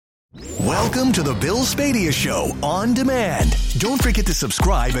Welcome to the Bill Spadea Show on demand. Don't forget to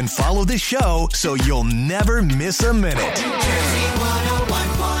subscribe and follow the show so you'll never miss a minute. New Jersey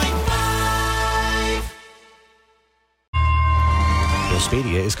 101.5. Bill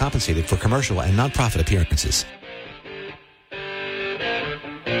Spadea is compensated for commercial and nonprofit appearances.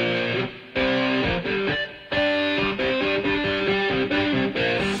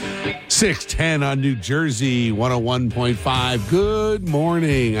 6:10 on New Jersey 101.5. Good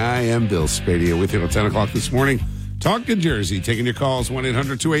morning. I am Bill Spadea with you till 10 o'clock this morning. Talking Jersey, taking your calls,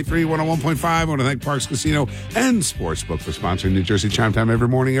 1-800-283-101.5. I want to thank Parks Casino and Sportsbook for sponsoring New Jersey Chime Time every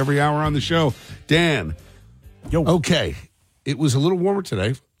morning, every hour on the show. Dan. Yo. Okay. It was a little warmer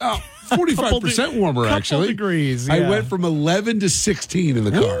today. Oh, 45% warmer, actually. Degrees, yeah. I went from 11 to 16 in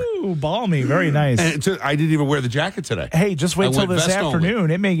the car. Ooh, balmy. Very nice. And I didn't even wear the jacket today. Hey, just wait till this afternoon.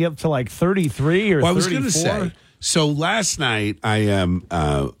 Only. It may get up to like 33 or 34. I was going to say, so last night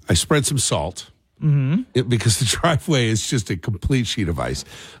I spread some salt. Mm-hmm. Because the driveway is just a complete sheet of ice.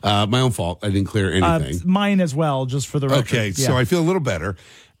 My own fault. I didn't clear anything. Mine as well, just for the record. Okay, yeah. So I feel a little better.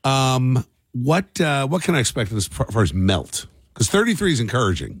 What can I expect as far as melt? Because 33 is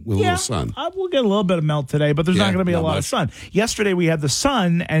encouraging with a little sun. We'll get a little bit of melt today, but there's not going to be a lot of sun. Yesterday we had the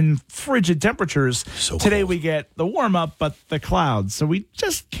sun and frigid temperatures. So today cold. we get the warm up, but the clouds. So we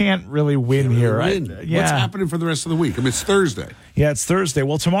just can't really win here. What's happening for the rest of the week? I mean, it's Thursday. Yeah, it's Thursday.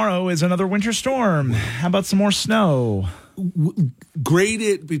 Well, tomorrow is another winter storm. How about some more snow? Grade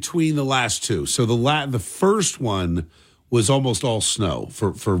it between the last two. So the first one was almost all snow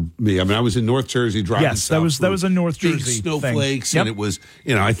for me. I mean, I was in North Jersey driving. Yes, that was a North Jersey big snowflakes, thing. Yep. And it was,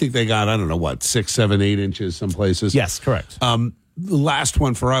 I think they got 6, 7, 8 inches some places. Yes, correct. The last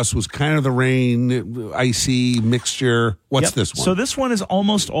one for us was kind of the rain, icy mixture. What's this one? So this one is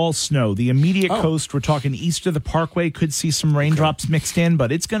almost all snow. The immediate coast, we're talking east of the Parkway, could see some raindrops mixed in,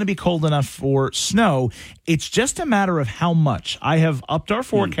 but it's going to be cold enough for snow. It's just a matter of how much. I have upped our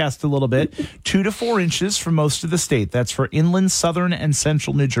forecast a little bit, 2 to 4 inches for most of the state. That's for inland, southern, and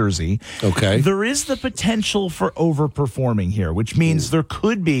central New Jersey. Okay. There is the potential for overperforming here, which means there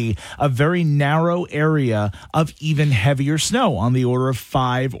could be a very narrow area of even heavier snow on the order of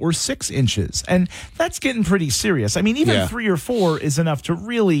 5 or 6 inches. And that's getting pretty serious. I mean, even 3 or 4 is enough to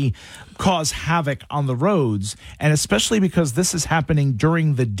really cause havoc on the roads, and especially because this is happening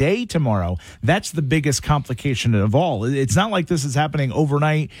during the day tomorrow. That's the biggest complication of all. It's not like this is happening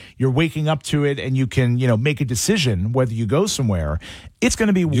overnight. You're waking up to it and you can, make a decision whether you go somewhere. It's going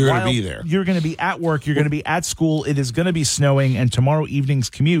to be You're wild. going to be there. You're going to be at work. You're going to be at school. It is going to be snowing, and tomorrow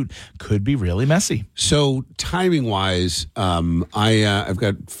evening's commute could be really messy. So timing-wise, I've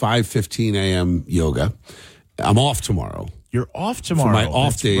got 5:15 a.m. yoga. I'm off tomorrow. You're off tomorrow. For my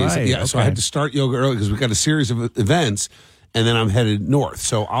off days. Right. Yeah, so I had to start yoga early because we've got a series of events, and then I'm headed north.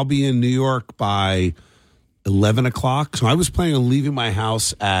 So I'll be in New York by 11 o'clock. So I was planning on leaving my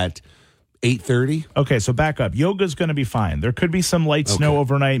house at 8:30. Okay, so back up. Yoga's going to be fine. There could be some light snow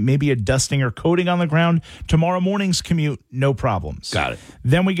overnight, maybe a dusting or coating on the ground. Tomorrow morning's commute, no problems. Got it.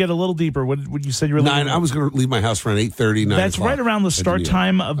 Then we get a little deeper. What you said you were leaving? 9. I was going to leave my house around 8:30, 9 That's o'clock. right around the start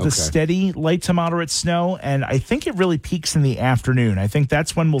time of the steady light to moderate snow, and I think it really peaks in the afternoon. I think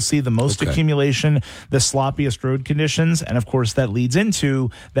that's when we'll see the most accumulation, the sloppiest road conditions, and of course that leads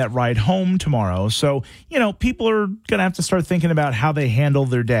into that ride home tomorrow. So, people are going to have to start thinking about how they handle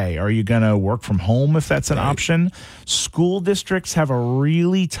their day. Are you going to work from home if that's an option? School districts have a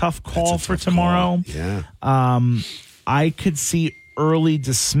really tough call for tomorrow. Yeah. I could see early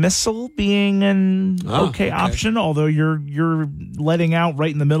dismissal being an okay option, although you're letting out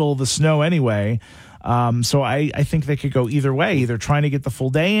right in the middle of the snow anyway. So I think they could go either way, either trying to get the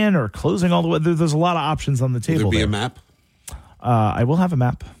full day in or closing all the way. There's a lot of options on the table. Will there be a map? I will have a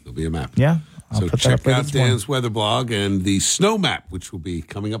map. There'll be a map. Yeah. So check out Dan's weather blog and the snow map, which will be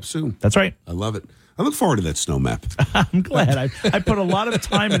coming up soon. That's right. I love it. I look forward to that snow map. I'm glad. I put a lot of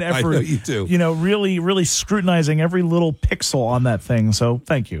time and effort. I know you do. Really, really scrutinizing every little pixel on that thing. So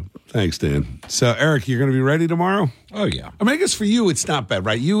thank you. Thanks, Dan. So, Eric, you're going to be ready tomorrow? Oh, yeah. I mean, I guess for you, it's not bad,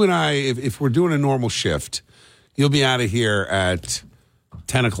 right? You and I, if we're doing a normal shift, you'll be out of here at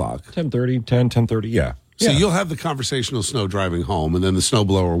 10 o'clock. 10:30, yeah. So you'll have the conversational snow driving home, and then the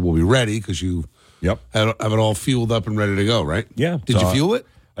snowblower will be ready because you have it all fueled up and ready to go, right? Yeah. Did you fuel it?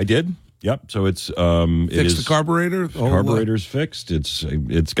 I did. Yep. So it's fixed the carburetor. The carburetor's fixed.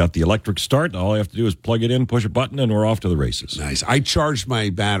 It's got the electric start. All I have to do is plug it in, push a button, and we're off to the races. Nice. I charged my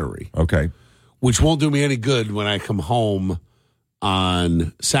battery. Okay. Which won't do me any good when I come home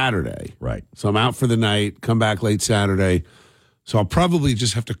on Saturday. Right. So I'm out for the night. Come back late Saturday. So I'll probably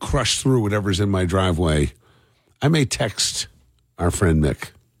just have to crush through whatever's in my driveway. I may text our friend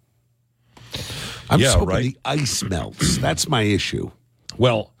Mick. I'm Yeah, just hoping right. the ice melts. That's my issue.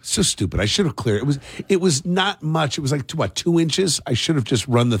 Well, So stupid. I should have cleared. It was not much. It was like 2 inches. I should have just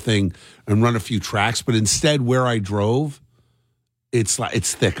run the thing and run a few tracks. But instead, where I drove, it's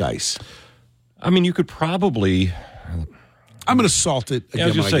thick ice. I mean, you could probably. I'm going to salt it again. I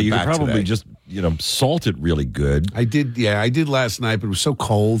was just when I say get you could back probably today. just salt it really good. I did. Yeah, I did last night, but it was so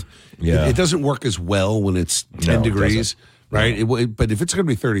cold. Yeah. It doesn't work as well when it's 10 No, it degrees. doesn't. Right. But if it's going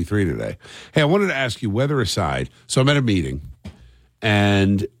to be 33 today, hey, I wanted to ask you, weather aside. So I'm at a meeting.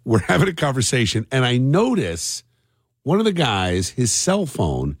 And we're having a conversation, and I notice one of the guys, his cell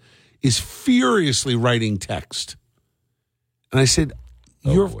phone, is furiously writing text. And I said,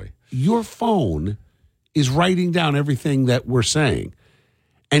 your phone is writing down everything that we're saying.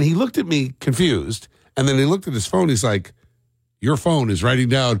 And he looked at me confused, and then he looked at his phone. He's like, your phone is writing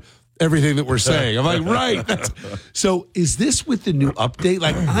down everything that we're saying. I'm like, right. So is this with the new update?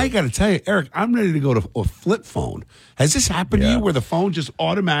 Like, I got to tell you, Eric, I'm ready to go to a flip phone. Has this happened to you where the phone just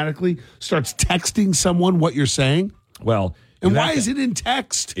automatically starts texting someone what you're saying? Well, And why is it in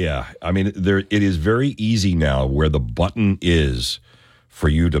text? Yeah, I mean, it is very easy now where the button is for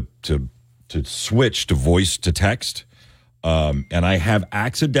you to switch to voice to text. And I have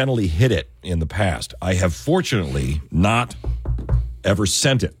accidentally hit it in the past. I have fortunately not ever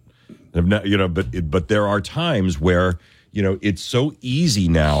sent it. I've not, but there are times where it's so easy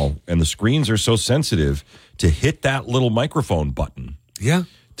now, and the screens are so sensitive to hit that little microphone button. Yeah.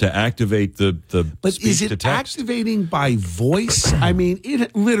 To activate the But speech is to it text. activating by voice? I mean,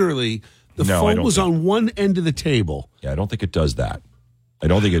 it literally, the No, I phone don't was think- on one end of the table. Yeah, I don't think it does that. I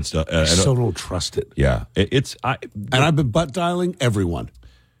don't think it's. I still don't trust it. Yeah, it's. And I've been butt dialing everyone.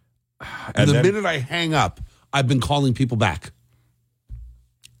 And the minute I hang up, I've been calling people back.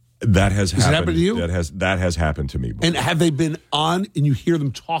 That has happened. it happen to you? That has happened to me before. And have they been on and you hear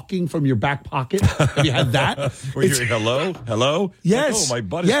them talking from your back pocket? Have you had that? Where you're, hello? Yes. Oh, my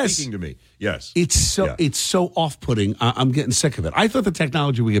butt is speaking to me. Yes. It's so off-putting. I'm getting sick of it. I thought the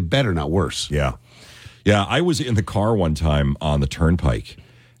technology would get better, not worse. Yeah. Yeah, I was in the car one time on the turnpike,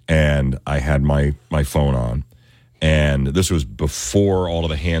 and I had my phone on. And this was before all of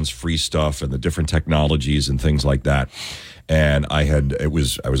the hands-free stuff and the different technologies and things like that. And I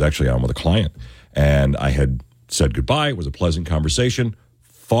was actually on with a client, and I had said goodbye. It was a pleasant conversation.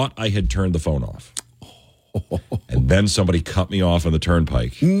 Thought I had turned the phone off. And then somebody cut me off on the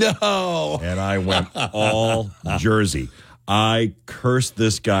turnpike. No. And I went all Jersey. I cursed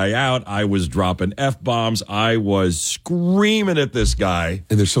this guy out. I was dropping F-bombs. I was screaming at this guy.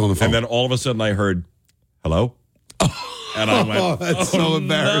 And they're still on the phone. And then all of a sudden I heard, hello? And I went, oh, that's so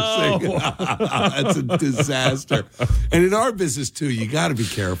embarrassing. No. That's a disaster. And in our business, too, you got to be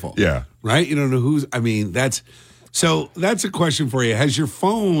careful. Yeah. Right? You don't know that's a question for you. Has your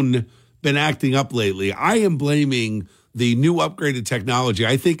phone been acting up lately? I am blaming the new upgraded technology.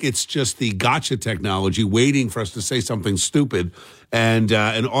 I think it's just the gotcha technology waiting for us to say something stupid and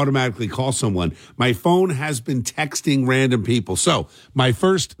automatically call someone. My phone has been texting random people. So my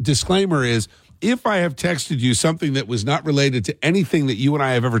first disclaimer is, if I have texted you something that was not related to anything that you and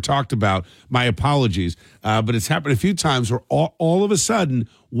I have ever talked about, my apologies. But it's happened a few times where all of a sudden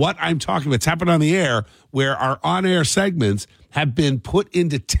what I'm talking about, it's happened on the air, where our on-air segments have been put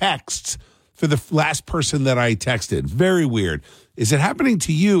into texts for the last person that I texted. Very weird. Is it happening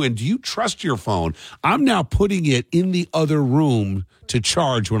to you, and do you trust your phone? I'm now putting it in the other room to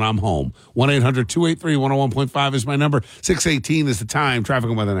charge when I'm home. 1-800-283-101.5 is my number. 6:18 is the time. Traffic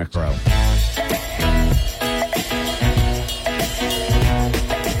and weather next row.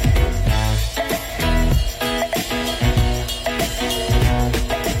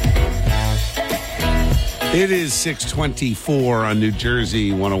 It is 6:24 on New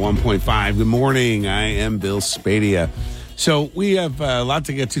Jersey 101.5. Good morning. I am Bill Spadea. So we have a lot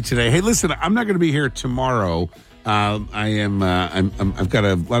to get to today. Hey, listen, I'm not going to be here tomorrow. I've got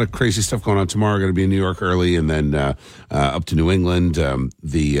a lot of crazy stuff going on tomorrow. I'm going to be in New York early and then up to New England.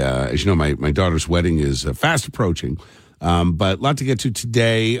 As you know, my daughter's wedding is fast approaching. But a lot to get to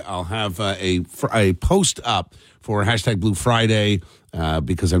today. I'll have a post up for hashtag Blue Friday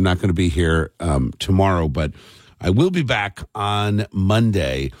because I'm not going to be here tomorrow, but I will be back on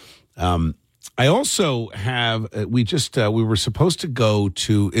Monday. I also have, we were supposed to go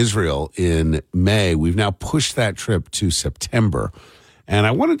to Israel in May. We've now pushed that trip to September. And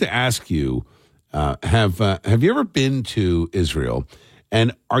I wanted to ask you, have you ever been to Israel?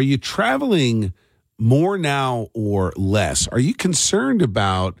 And are you traveling more now or less? Are you concerned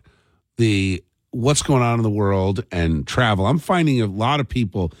about what's going on in the world and travel? I'm finding a lot of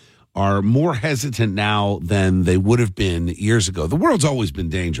people are more hesitant now than they would have been years ago. The world's always been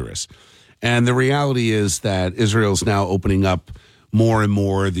dangerous. And the reality is that Israel's now opening up more and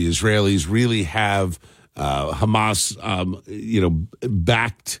more. The Israelis really have Hamas,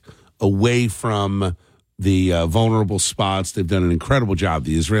 backed away from the vulnerable spots. They've done an incredible job.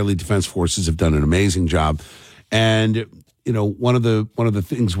 The Israeli Defense Forces have done an amazing job. And, one of the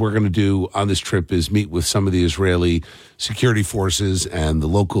things we're going to do on this trip is meet with some of the Israeli security forces and the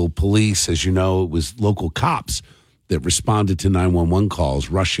local police. As you know, it was local cops that responded to 911 calls,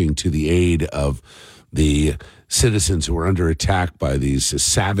 rushing to the aid of the citizens who were under attack by these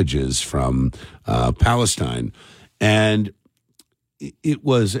savages from Palestine. And it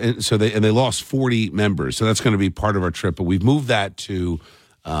was, and so they lost 40 members. So that's going to be part of our trip. But we've moved that to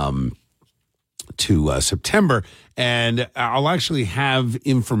September, and I'll actually have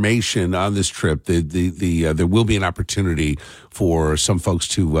information on this trip. There will be an opportunity for some folks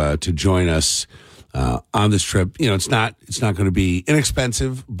to join us on this trip. It's not going to be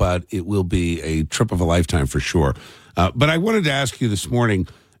inexpensive, but it will be a trip of a lifetime for sure. But I wanted to ask you this morning: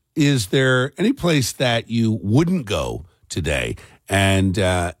 is there any place that you wouldn't go today? And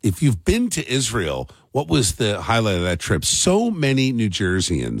if you've been to Israel, what was the highlight of that trip? So many New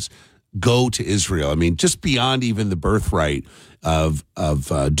Jerseyans go to Israel. I mean, just beyond even the birthright of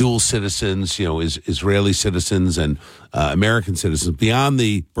dual citizens, Israeli citizens and American citizens, beyond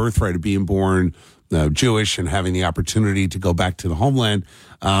the birthright of being born Jewish and having the opportunity to go back to the homeland.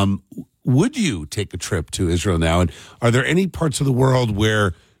 Would you take a trip to Israel now? And are there any parts of the world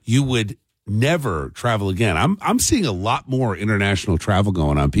where you would never travel again? I'm seeing a lot more international travel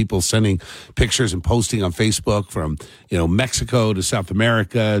going on. People sending pictures and posting on Facebook from, Mexico to South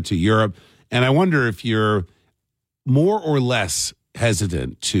America to Europe. And I wonder if you're more or less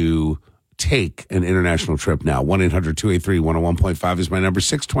hesitant to take an international trip now. 1-800-283-101.5 is my number.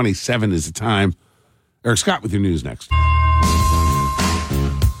 6:27 is the time. Eric Scott with your news next.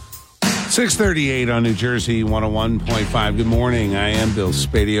 6:38 on New Jersey 101.5. Good morning. I am Bill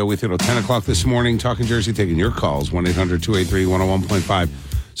Spadea with you till 10 o'clock this morning, talking Jersey, taking your calls, 1-800-283-101.5.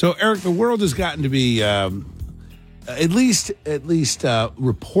 So, Eric, the world has gotten to be at least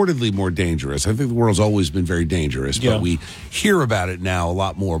reportedly more dangerous. I think the world's always been very dangerous, but we hear about it now a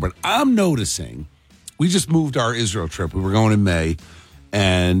lot more. But I'm noticing, we just moved our Israel trip. We were going in May,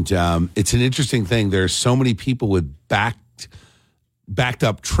 and it's an interesting thing. There's so many people with backed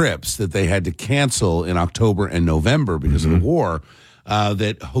up trips that they had to cancel in October and November because of the war,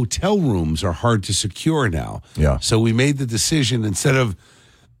 that hotel rooms are hard to secure now. Yeah. So we made the decision, instead of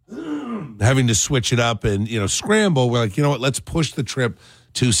having to switch it up and, scramble, we're like, you know what, let's push the trip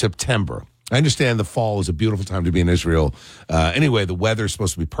to September. I understand the fall is a beautiful time to be in Israel. Anyway, the weather's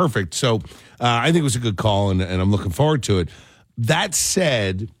supposed to be perfect. So I think it was a good call, and I'm looking forward to it. That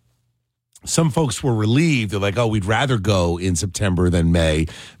said, some folks were relieved. They're like, we'd rather go in September than May.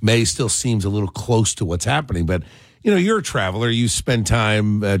 May still seems a little close to what's happening. But, you're a traveler. You spend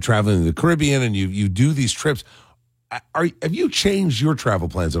time traveling in the Caribbean, and you do these trips. Have you changed your travel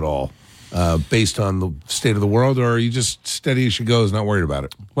plans at all based on the state of the world, or are you just steady as she goes, not worried about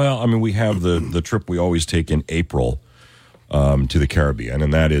it? Well, I mean, we have the trip we always take in April to the Caribbean,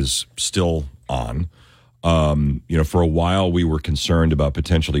 and that is still on. For a while we were concerned about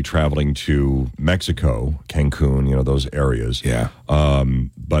potentially traveling to Mexico, Cancun, those areas. Yeah.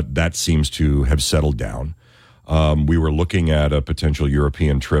 But that seems to have settled down. We were looking at a potential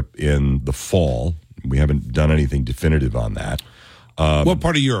European trip in the fall. We haven't done anything definitive on that. What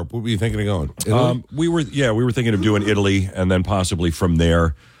part of Europe? What were you thinking of going? Italy? We were thinking of doing Italy, and then possibly from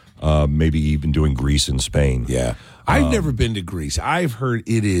there, maybe even doing Greece and Spain. Yeah. I've never been to Greece. I've heard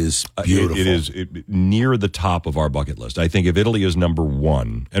it is beautiful. It is near the top of our bucket list. I think if Italy is number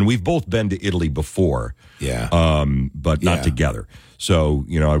one, and we've both been to Italy before, but not together. So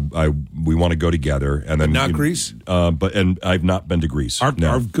we want to go together, and then not Greece. And I've not been to Greece. Our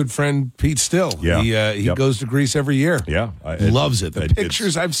good friend Pete Still. Yeah, he goes to Greece every year. Yeah, loves it. The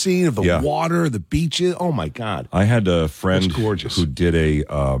pictures I've seen of the water, the beaches. Oh my God! I had a friend who did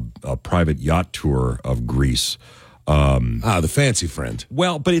a private yacht tour of Greece. The fancy friend.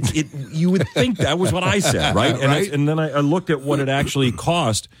 Well, but you would think that was what I said, right? And then I looked at what it actually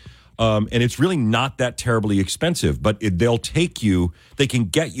cost, and it's really not that terribly expensive. But they'll take you; they can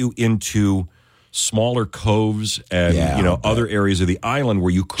get you into smaller coves and other areas of the island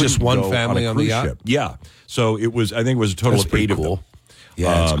where you couldn't just one go family on the yacht. Ship. Yeah, so I think it was a total of 8 of them.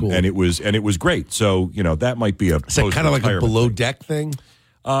 Yeah, it's cool. And it was great. So that might be is that kind of like a below deck thing?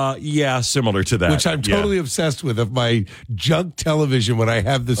 Similar to that. Which I'm totally obsessed with. Of my junk television, when I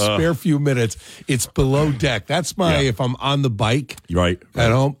have the spare few minutes, it's below deck. That's my, if I'm on the bike right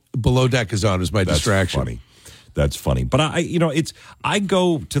at home, below deck is on as my distraction. Funny. that's funny. But I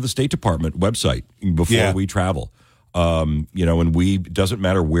go to the State Department website before we travel. And it doesn't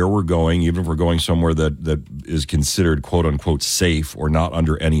matter where we're going, even if we're going somewhere that is considered quote unquote safe or not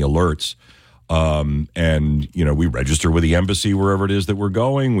under any alerts. We register with the embassy wherever it is that we're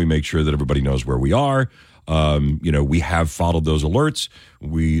going. We make sure that everybody knows where we are. We have followed those alerts.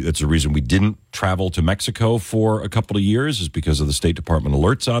 That's the reason we didn't travel to Mexico for a couple of years, is because of the State Department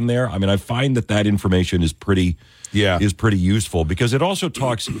alerts on there. I mean, I find that information is pretty useful, because it also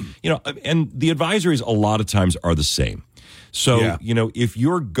talks, and the advisories a lot of times are the same. So, if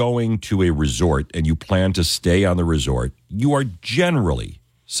you're going to a resort and you plan to stay on the resort, you are generally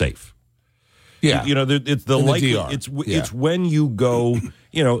safe. Yeah. It's the likely, it's when you go,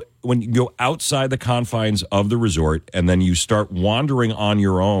 when you go outside the confines of the resort and then you start wandering on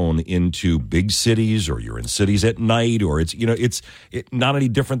your own into big cities, or you're in cities at night, or it's not any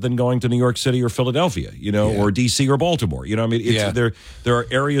different than going to New York City or Philadelphia, or DC or Baltimore. There are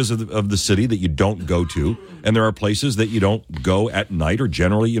areas of the city that you don't go to, and there are places that you don't go at night, or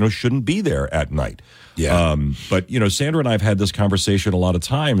generally, shouldn't be there at night. Yeah. But Sandra and I have had this conversation a lot of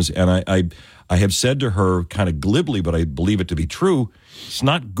times, and I have said to her kind of glibly, but I believe it to be true, it's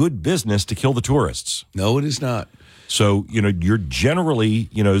not good business to kill the tourists. No, it is not. So, you're generally,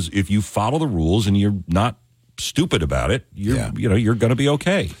 if you follow the rules and you're not stupid about it, you're going to be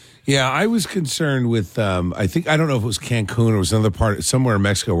okay. Yeah, I was concerned with, I don't know if it was Cancun or it was another part, somewhere in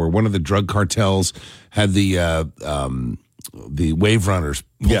Mexico, where one of the drug cartels had the wave runners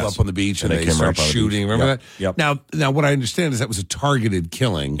pulled up on the beach and they started shooting. Remember that? Yep. Now, what I understand is that was a targeted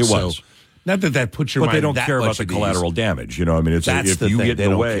killing. It was. Not that puts your but mind they don't that care much about the at collateral ease. damage. It's That's if the you thing. get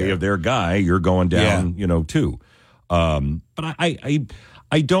in the way of their guy, you're going down. Too. But I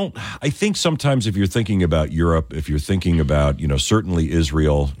don't. I think sometimes if you're thinking about Europe, if you're thinking about certainly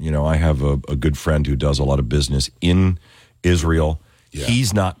Israel. I have a good friend who does a lot of business in Israel. Yeah.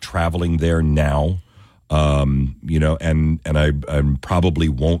 He's not traveling there now. And I probably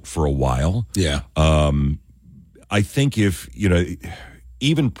won't for a while. Yeah. I think if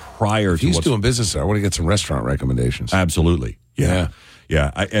even prior to he's doing business there, I want to get some restaurant recommendations. Absolutely. Yeah.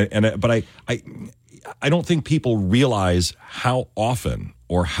 But I don't think people realize how often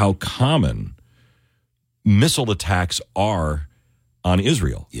or how common missile attacks are on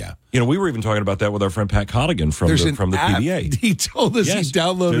Israel. Yeah. We were even talking about that with our friend Pat Conigan from the PBA. He told us he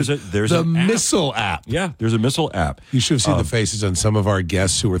downloaded the missile app. Yeah, there's a missile app. You should have seen the faces on some of our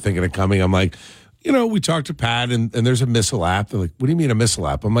guests who were thinking of coming. I'm like, we talked to Pat, and there's a missile app. They're like, what do you mean a missile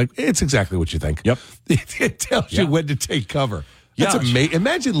app? I'm like, it's exactly what you think. Yep. It tells you when to take cover. That's amazing.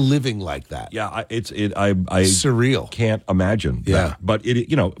 Imagine living like that. Yeah, I surreal. Can't imagine that. But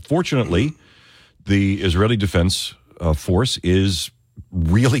fortunately, the Israeli Defense Force is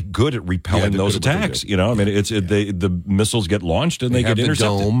really good at repelling those attacks. The missiles get launched and they get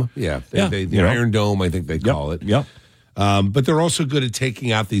intercepted. Dome. The Iron Dome, I think they call it. Yep. But they're also good at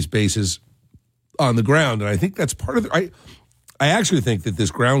taking out these bases on the ground, and I think that's part of I actually think that this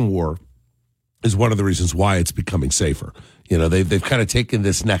ground war is one of the reasons why it's becoming safer. They've kind of taken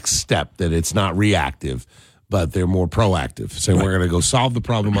this next step, that it's not reactive, but they're more proactive. So we're going to go solve the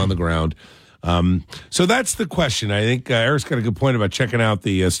problem on the ground. So that's the question. I think Eric's got a good point about checking out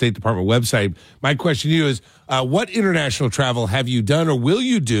the State Department website. My question to you is, what international travel have you done or will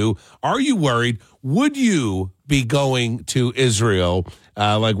you do? Are you worried? Would you be going to Israel?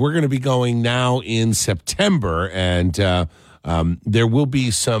 Like we're going to be going now in September, and there will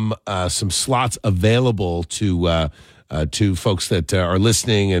be some slots available to folks that are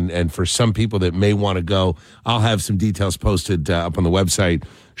listening, and for some people that may want to go. I'll have some details posted up on the website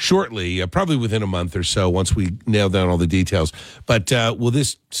shortly, probably within a month or so, once we nail down all the details. But will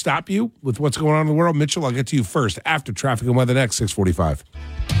this stop you with what's going on in the world? Mitchell, I'll get to you first after traffic and weather next, 6:45.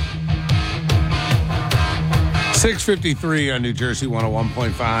 6:53 on New Jersey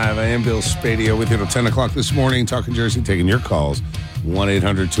 101.5. I am Bill Spadea with you till 10 o'clock this morning, talking Jersey, taking your calls,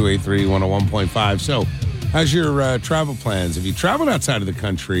 1-800-283-101.5. So, how's your travel plans? Have you traveled outside of the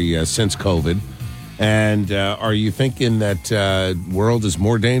country since COVID? And are you thinking that world is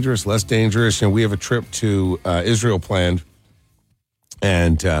more dangerous, less dangerous? We have a trip to Israel planned,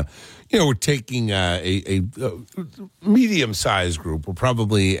 and we're taking a medium-sized group. We're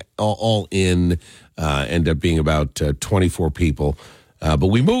probably all in, end up being about 24 people. But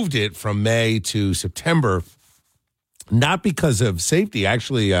we moved it from May to September, not because of safety.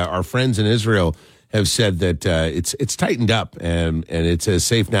 Actually, our friends in Israel have said that it's tightened up and it's as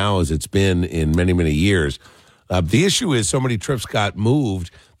safe now as it's been in many, many years. The issue is so many trips got moved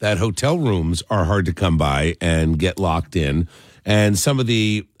that hotel rooms are hard to come by and get locked in. and some of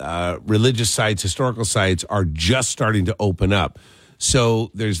the religious sites, historical sites, are just starting to open up. So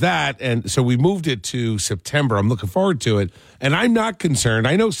there's that, and so we moved it to September. I'm looking forward to it, and I'm not concerned.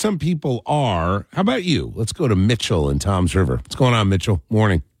 I know some people are. How about you? Let's go to Mitchell in Toms River. What's going on, Mitchell?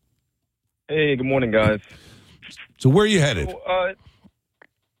 Morning. Hey, good morning, guys. So where are you headed?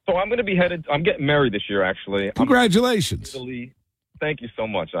 So I'm going to be headed. I'm getting married this year, actually. Congratulations. Italy. Thank you so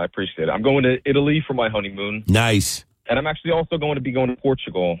much. I appreciate it. I'm going to Italy for my honeymoon. Nice. And I'm actually also going to be going to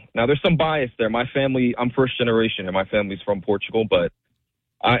Portugal. Now, there's some bias there. My family, I'm first generation, and my family's from Portugal. But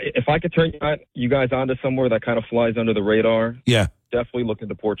if I could turn you guys onto somewhere that kind of flies under the radar, yeah, definitely look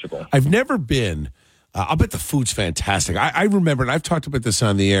into Portugal. I've never been. I'll bet the food's fantastic. I remember, and I've talked about this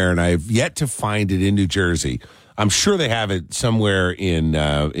on the air, and I've yet to find it in New Jersey. I'm sure they have it somewhere in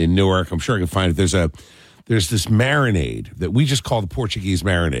Newark. I'm sure I can find it. There's this marinade that we just call the Portuguese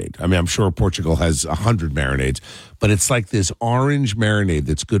marinade. I mean, I'm sure Portugal has 100 marinades, but it's like this orange marinade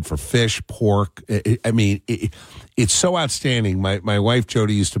that's good for fish, pork. It's so outstanding. My wife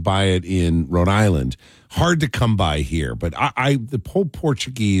Jody used to buy it in Rhode Island. Hard to come by here, but the whole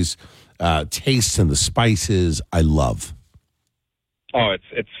Portuguese tastes and the spices I love. Oh,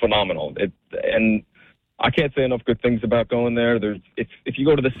 it's phenomenal. And I can't say enough good things about going there. If you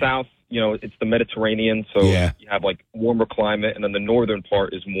go to the south, it's the Mediterranean, so yeah. You have like warmer climate, and then the northern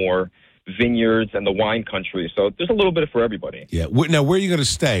part is more vineyards and the wine country. So there's a little bit for everybody. Yeah. Now, where are you going to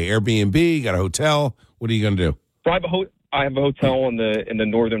stay? Airbnb? Got a hotel? What are you going to do? So I have a hotel in the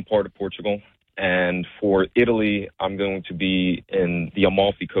northern part of Portugal, and for Italy, I'm going to be in the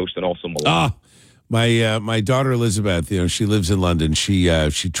Amalfi Coast and also Milan. My daughter Elizabeth, she lives in London. She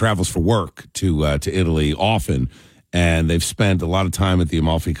travels for work to Italy often, and they've spent a lot of time at the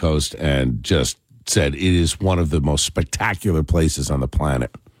Amalfi Coast and just said it is one of the most spectacular places on the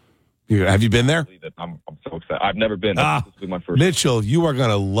planet. Have you been there? I'm so excited. I've never been. This will be my first. Mitchell, you are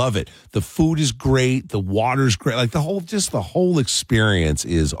going to love it. The food is great. The water's great. Like the whole experience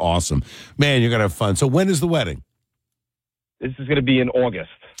is awesome. Man, you're going to have fun. So when is the wedding? This is going to be in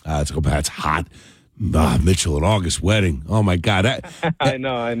August. Let's go back. It's hot. Mitchell, an August wedding. Oh my God! I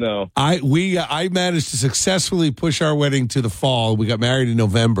know. I managed to successfully push our wedding to the fall. We got married in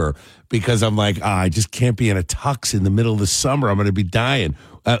November because I'm like, I just can't be in a tux in the middle of the summer. I'm going to be dying.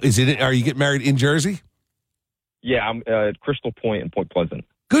 Are you getting married in Jersey? Yeah, I'm at Crystal Point in Point Pleasant.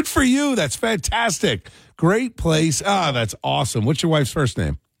 Good for you. That's fantastic. Great place. That's awesome. What's your wife's first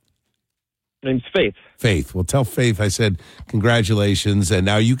name? Her name's Faith. Faith. Well, tell Faith I said congratulations. And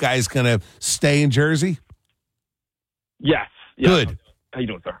now you guys going to stay in Jersey? Yes. Good. How you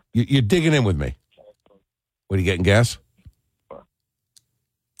doing, sir? You're digging in with me. What, are you getting gas?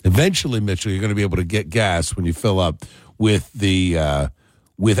 Eventually, Mitchell, you're going to be able to get gas when you fill up with the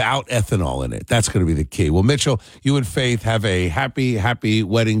without ethanol in it. That's going to be the key. Well, Mitchell, you and Faith have a happy, happy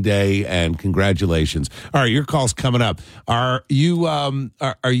wedding day, and congratulations. All right, your call's coming up. Are you?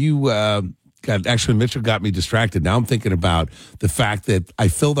 God, actually, Mitchell got me distracted. Now I'm thinking about the fact that I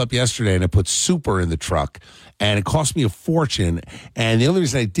filled up yesterday and I put super in the truck, and it cost me a fortune. And the only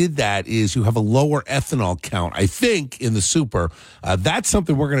reason I did that is you have a lower ethanol count, I think, in the super. That's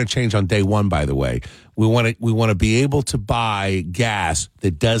something we're going to change on day one, by the way. We want to be able to buy gas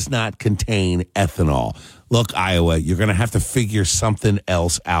that does not contain ethanol. Look, Iowa, you're going to have to figure something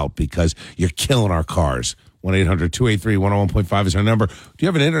else out because you're killing our cars. 1-800-283-101.5 is our number. Do you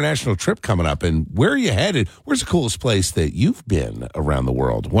have an international trip coming up? And where are you headed? Where's the coolest place that you've been around the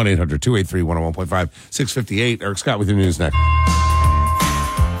world? 1-800-283-101.5, 658. Eric Scott with your news next.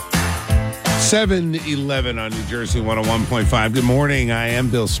 7-11 on New Jersey 101.5. Good morning. I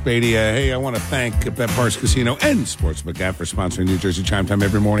am Bill Spadea. Hey, I want to thank Bet-Parx Casino and Sportsbook app for sponsoring New Jersey Chime Time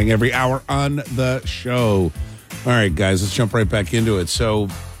every morning, every hour on the show. All right, guys, let's jump right back into it. So,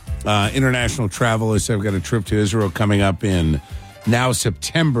 international travel. I said we've got a trip to Israel coming up in now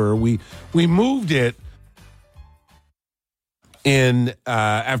September. We moved it in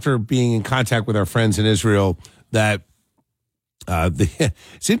after being in contact with our friends in Israel that it's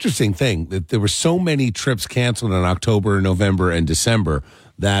an interesting thing that there were so many trips canceled in October, November, and December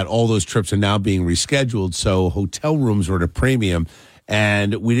that all those trips are now being rescheduled. So hotel rooms were at a premium,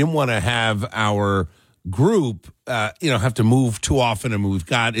 and we didn't want to have our group have to move too often. And we've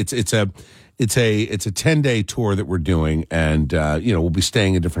got it's a 10-day tour that we're doing, and we'll be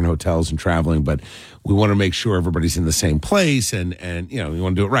staying in different hotels and traveling, but we want to make sure everybody's in the same place, and you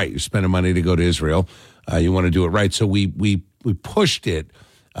want to do it right. You're spending money to go to Israel, you want to do it right. So we pushed it.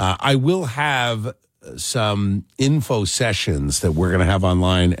 I will have some info sessions that we're going to have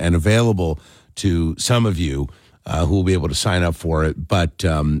online and available to some of you who will be able to sign up for it. But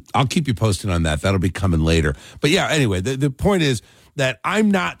I'll keep you posted on that. That'll be coming later. But yeah, anyway, the point is that I'm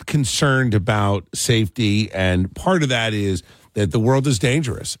not concerned about safety. And part of that is that the world is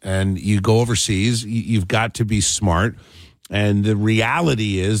dangerous. And you go overseas, you've got to be smart. And the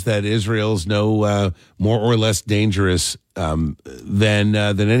reality is that Israel's no more or less dangerous than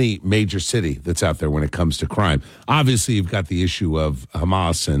any major city that's out there when it comes to crime. Obviously, you've got the issue of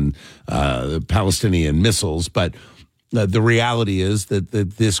Hamas and Palestinian missiles, but the reality is that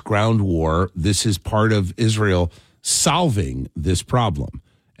this ground war, this is part of Israel solving this problem.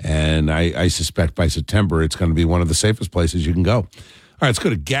 And I suspect by September, it's going to be one of the safest places you can go. All right, let's go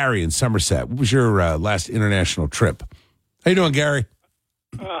to Gary in Somerset. What was your last international trip? How you doing, Gary?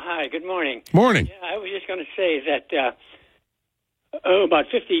 Hi, good morning. Morning. Yeah, I was just going to say that about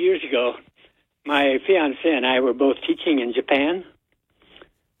 50 years ago, my fiancé and I were both teaching in Japan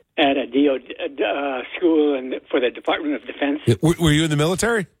at a school for the Department of Defense. Were you in the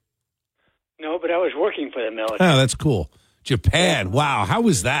military? No, but I was working for the military. Oh, that's cool. Japan. Wow. How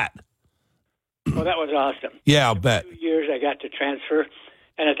was that? Well, that was awesome. Yeah, I'll bet. 2 years I got to transfer.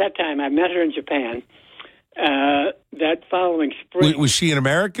 And at that time, I met her in Japan. That following spring. Was she an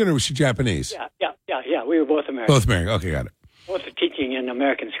American or was she Japanese? Yeah. We were both American. Both American. Okay, got it. Both teaching in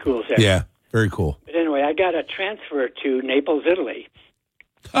American schools there. Yeah, very cool. But anyway, I got a transfer to Naples, Italy.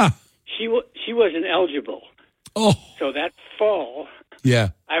 Huh. She wasn't eligible. Oh. So that fall, yeah,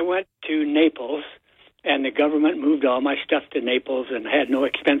 I went to Naples, and the government moved all my stuff to Naples and had no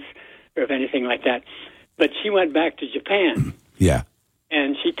expense or anything like that. But she went back to Japan. Yeah.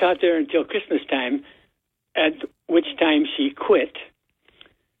 And she taught there until Christmas time, at which time she quit,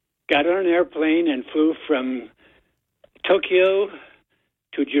 got on an airplane and flew from Tokyo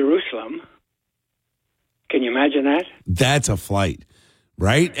to Jerusalem. Can you imagine that? That's a flight,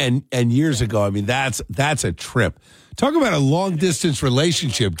 right? And years ago, I mean, that's a trip. Talk about a long distance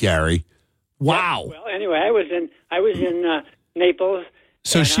relationship, Gary. Wow. Yeah, well, anyway, I was in Naples.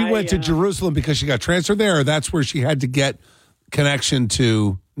 So she went to Jerusalem because she got transferred there, or that's where she had to get connection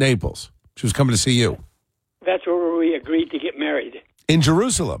to Naples? She was coming to see you. That's where we agreed to get married. In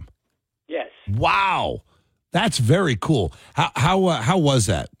Jerusalem? Yes. Wow. That's very cool. How was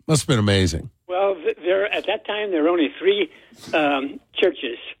that? Must have been amazing. Well, at that time, there were only 3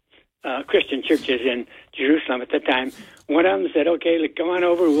 churches, Christian churches in Jerusalem at the time. One of them said, okay, come on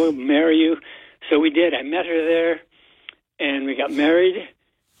over, we'll marry you. So we did. I met her there, and we got married,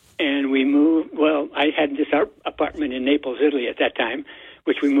 and we moved. Well, I had this apartment in Naples, Italy at that time,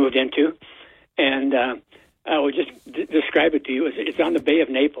 which we moved into. And I will just describe it to you. It's on the Bay of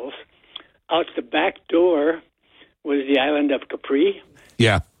Naples. Out the back door was the island of Capri.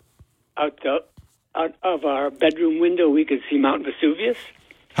 Yeah. Out of our bedroom window, we could see Mount Vesuvius.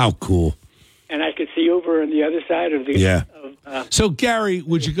 How cool! And I could see over on the other side of the. Yeah. So, Gary,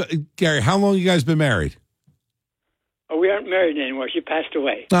 Gary, how long you guys been married? Oh, we aren't married anymore. She passed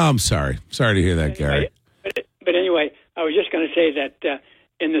away. Oh, I'm sorry. Sorry to hear that, Gary. But anyway, I was just going to say that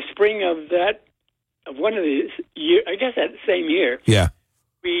in the spring of one of these years, I guess that same year. Yeah.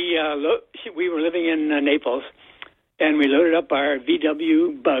 We were living in Naples, and we loaded up our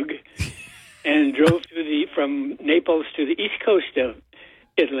VW Bug and drove from Naples to the east coast of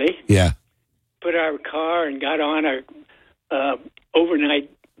Italy. Yeah. Put our car and got on our overnight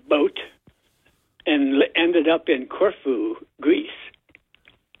boat and ended up in Corfu, Greece.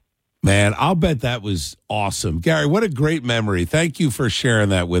 Man, I'll bet that was awesome. Gary, what a great memory. Thank you for sharing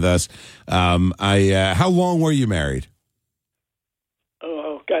that with us. How long were you married?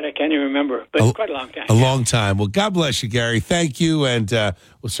 Oh, God, I can't even remember, but quite a long time. A long time. Well, God bless you, Gary. Thank you, and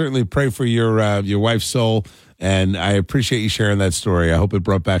we'll certainly pray for your wife's soul, and I appreciate you sharing that story. I hope it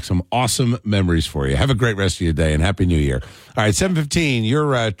brought back some awesome memories for you. Have a great rest of your day, and Happy New Year. All right, 7:15,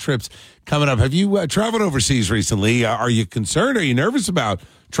 your trips coming up. Have you traveled overseas recently? Are you concerned? Are you nervous about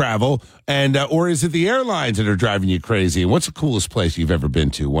travel? And or is it the airlines that are driving you crazy? And what's the coolest place you've ever been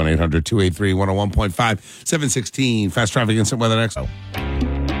to? 1-800-283-101.5, 716, Fast Traffic Instant Weather next.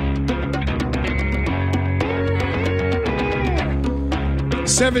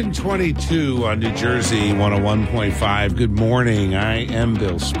 722 on New Jersey 101.5. Good morning. I am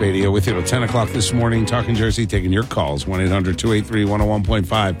Bill Spadea with you till 10 o'clock this morning, talking Jersey, taking your calls,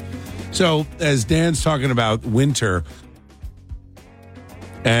 1-800-283-101.5. So, as Dan's talking about winter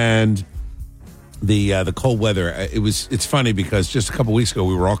and the cold weather, it's funny because just a couple weeks ago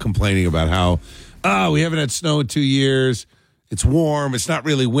we were all complaining about how we haven't had snow in 2 years. It's warm. It's not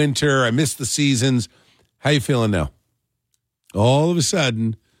really winter. I miss the seasons. How you feeling now? All of a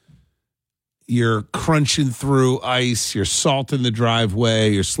sudden, you're crunching through ice, you're salting the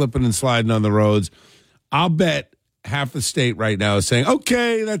driveway, you're slipping and sliding on the roads. I'll bet half the state right now is saying,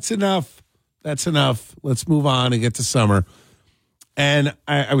 okay, that's enough. That's enough. Let's move on and get to summer. And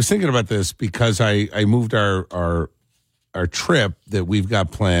I was thinking about this because I moved our trip that we've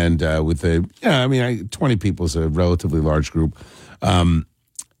got planned with 20 people is a relatively large group to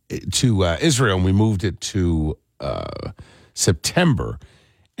Israel, and we moved it to September.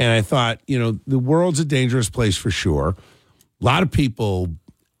 And I thought, the world's a dangerous place for sure. A lot of people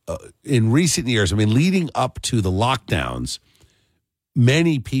in recent years, leading up to the lockdowns,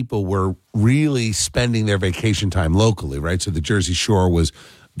 many people were really spending their vacation time locally, right? So the Jersey Shore was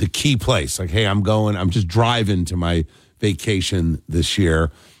the key place. Like, hey, I'm just driving to my vacation this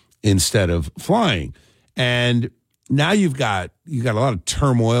year instead of flying. And now you've got a lot of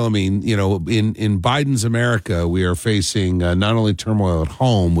turmoil. In Biden's America, we are facing not only turmoil at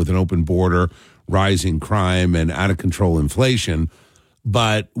home with an open border, rising crime, and out of control inflation,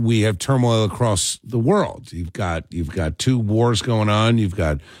 but we have turmoil across the world. You've got two wars going on. You've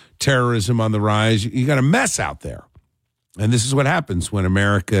got terrorism on the rise. You got a mess out there. And this is what happens when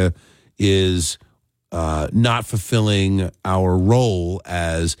America is not fulfilling our role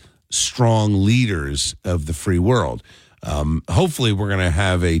as strong leaders of the free world. Hopefully, we're going to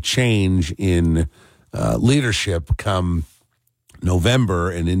have a change in leadership come November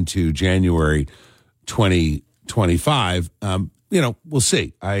and into January 2025. We'll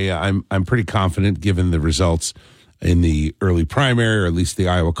see. I'm pretty confident given the results in the early primary, or at least the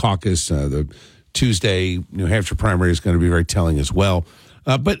Iowa caucus. The Tuesday New Hampshire primary is going to be very telling as well.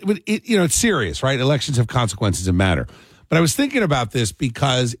 But it's serious, right? Elections have consequences and matter. But I was thinking about this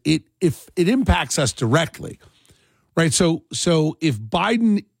because if it impacts us directly, right? So if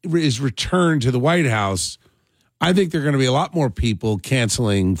Biden is returned to the White House, I think there are going to be a lot more people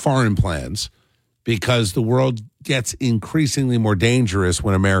canceling foreign plans because the world gets increasingly more dangerous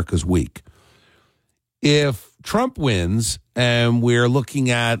when America's weak. If Trump wins and we're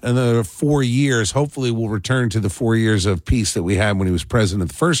looking at another 4 years, hopefully we'll return to the 4 years of peace that we had when he was president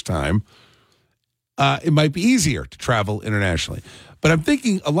the first time, it might be easier to travel internationally. But I'm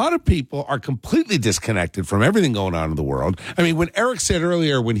thinking a lot of people are completely disconnected from everything going on in the world. When Eric said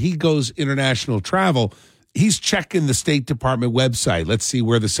earlier, when he goes international travel, he's checking the State Department website. Let's see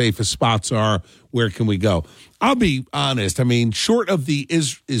where the safest spots are. Where can we go? I'll be honest. Short of the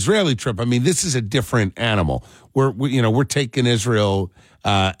Israeli trip, this is a different animal. We're taking Israel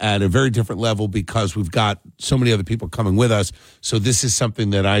at a very different level because we've got so many other people coming with us. So this is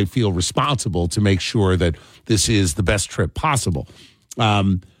something that I feel responsible to make sure that this is the best trip possible.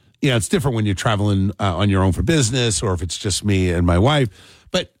 It's different when you're traveling on your own for business or if it's just me and my wife.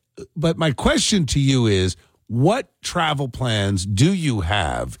 But my question to you is, what travel plans do you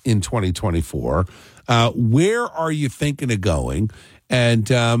have in 2024? Where are you thinking of going?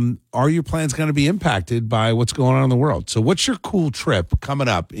 And are your plans going to be impacted by what's going on in the world? So what's your cool trip coming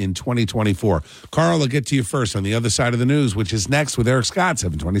up in 2024? Carl, I'll get to you first on the other side of the news, which is next with Eric Scott,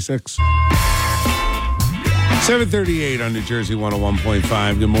 726. 738 on New Jersey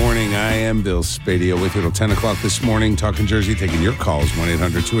 101.5. Good morning. I am Bill Spadea with you till 10 o'clock this morning, talking Jersey, taking your calls,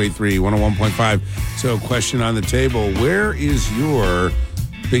 1-800-283-101.5. So question on the table, where is your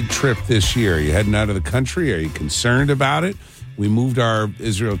big trip this year? Are you heading out of the country? Are you concerned about it? We moved our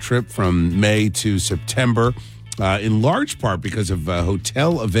Israel trip from May to September, in large part because of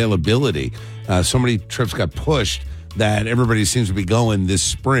hotel availability. So many trips got pushed that everybody seems to be going this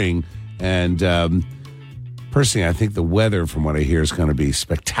spring. And personally, I think the weather, from what I hear, is going to be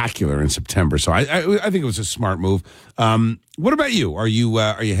spectacular in September. So I think it was a smart move. What about you? Are you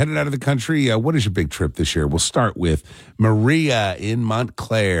headed out of the country? What is your big trip this year? We'll start with Maria in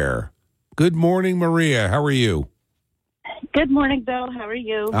Montclair. Good morning, Maria. How are you? Good morning, Bill. How are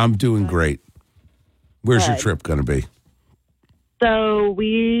you? I'm doing great. Where's your trip going to be? So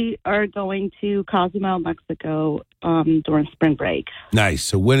we are going to Cozumel, Mexico, during spring break. Nice.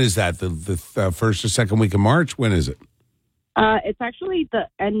 So when is that? The first or second week of March? When is it? It's actually the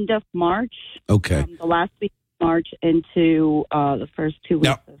end of March. Okay. The last week of March into the first 2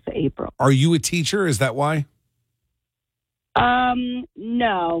 weeks of April. Are you a teacher? Is that why?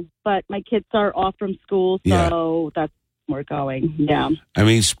 No, but my kids are off from school, so that's where we're going. Yeah.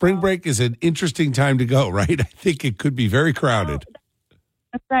 Spring break is an interesting time to go, right? I think it could be very crowded.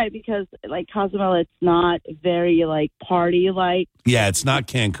 That's right, because Cozumel, it's not very party-like. Yeah, it's not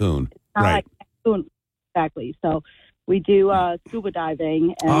Cancun. It's not right. Cancun, exactly. So we do scuba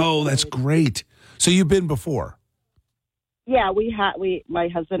diving. And that's great. So you've been before? Yeah, my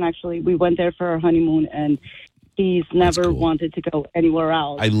husband we went there for our honeymoon, and he's never wanted to go anywhere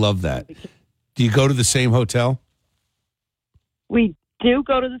else. I love that. Do you go to the same hotel? We do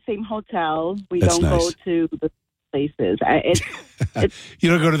go to the same hotel. We don't go to the places. It's You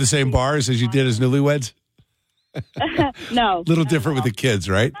don't go to the same bars as you did as newlyweds? no. Little different with the kids,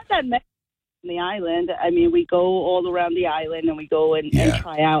 right? Not that many on the island. I mean, we go all around the island and we go and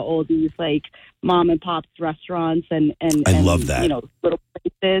try out all these like mom and pop's restaurants and I love that. You know, little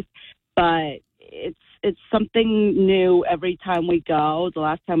places. But it's something new every time we go. The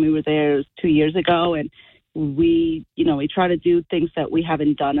last time we were there was 2 years ago, and we try to do things that we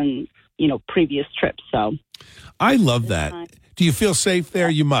haven't done in, previous trips. So I love that. Do you feel safe there?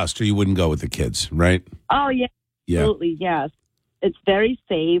 You must, or you wouldn't go with the kids, right? Oh, yeah. Absolutely, yes. It's very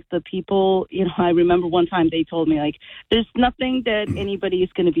safe. The people, I remember one time they told me, like, there's nothing that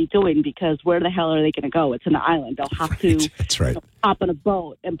anybody's going to be doing because where the hell are they going to go? It's an island. They'll have to That's right. hop on a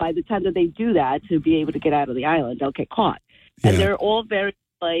boat. And by the time that they do that, to be able to get out of the island, they'll get caught. Yeah. And they're all very,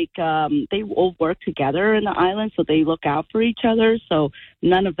 they all work together in the island, so they look out for each other. So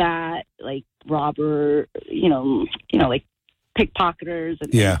none of that, like, robber, like pickpocketers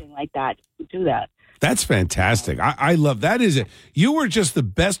and anything like that do that. That's fantastic. I love that. You were just the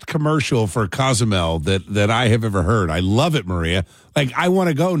best commercial for Cozumel that I have ever heard. I love it, Maria. Like, I want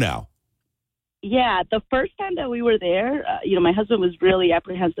to go now. Yeah, the first time that we were there, my husband was really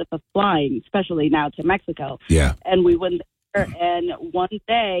apprehensive of flying, especially now to Mexico. Yeah. And we went there, and one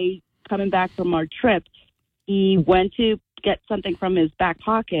day, coming back from our trip, he went to get something from his back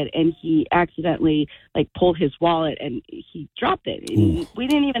pocket, and he accidentally pulled his wallet and he dropped it. And we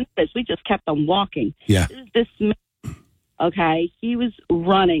didn't even notice. We just kept on walking. Yeah. This man, okay, he was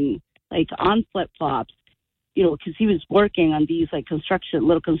running on flip flops, because he was working on these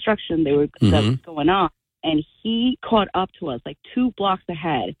little construction that was going on, and he caught up to us 2 blocks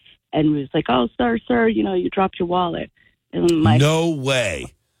ahead and was like, "Oh, sir, you dropped your wallet." And no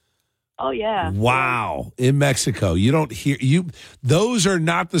way. Oh, yeah. Wow. In Mexico. You don't hear those are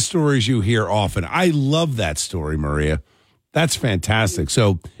not the stories you hear often. I love that story, Maria. That's fantastic.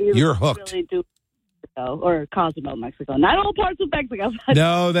 So you're hooked. Really do, or Cozumel, Mexico. Not all parts of Mexico.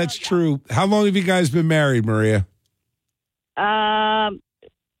 No, that's true. How long have you guys been married, Maria?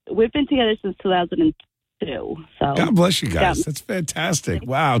 We've been together since 2002. So God bless you guys. That's fantastic.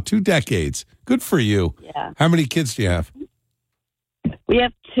 Wow. 2 decades. Good for you. Yeah. How many kids do you have? We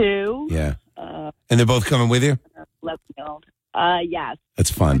have 2. Yeah. And they're both coming with you? 11-year-old. Yes.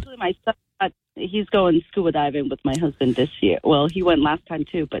 That's fun. Actually, my son, he's going scuba diving with my husband this year. Well, he went last time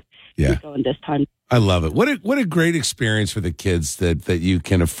too, but he's going this time. I love it. What a great experience for the kids that you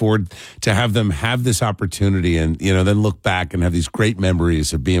can afford to have them have this opportunity and, then look back and have these great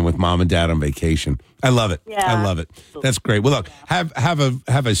memories of being with mom and dad on vacation. I love it. Yeah. I love it. That's great. Well, look,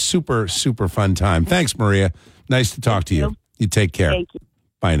 have a super, super fun time. Thanks, Maria. Nice to talk to you. You take care. Thank you.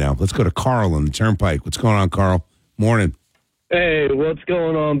 Bye now. Let's go to Carl on the Turnpike. What's going on, Carl? Morning. Hey, what's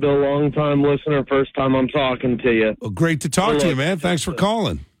going on, Bill? Long-time listener, first time I'm talking to you. Well, great to talk to you, man. Thanks for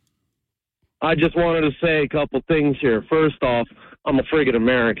calling. I just wanted to say a couple things here. First off, I'm a friggin'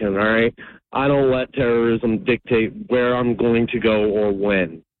 American, all right? I don't let terrorism dictate where I'm going to go or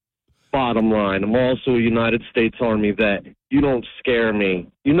when. Bottom line, I'm also a United States Army vet. You don't scare me.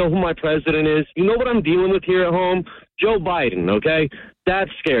 You know who my president is? You know what I'm dealing with here at home? Joe Biden, okay? That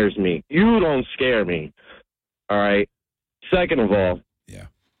scares me. You don't scare me. All right? Second of all,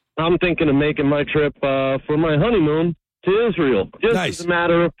 I'm thinking of making my trip for my honeymoon to Israel, just as a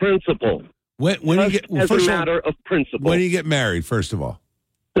matter of principle. When you get, well, as a matter of principle. When do you get married, first of all?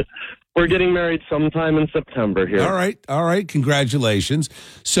 We're getting married sometime in September here. All right. Congratulations.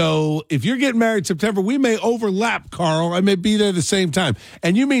 So if you're getting married September, we may overlap, Carl. I may be there at the same time.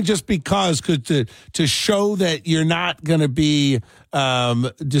 And you mean just because to show that you're not going to be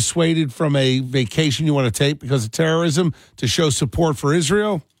dissuaded from a vacation you want to take because of terrorism, to show support for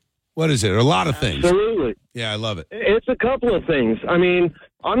Israel? What is it? A lot of things. Absolutely. Yeah, I love it. It's a couple of things. I mean,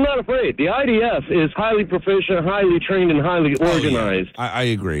 I'm not afraid. The IDF is highly proficient, highly trained, and highly organized. I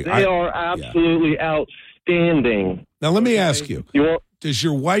agree. They are absolutely outstanding. Now, let me ask you, does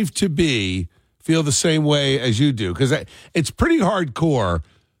your wife-to-be feel the same way as you do? Because it's pretty hardcore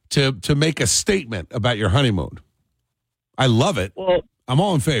to make a statement about your honeymoon. I love it. Well, I'm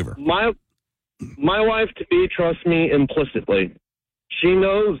all in favor. My wife-to-be trusts me implicitly. She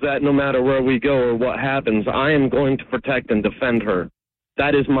knows that no matter where we go or what happens, I am going to protect and defend her.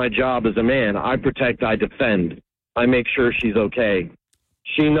 That is my job as a man. I protect, I defend. I make sure she's okay.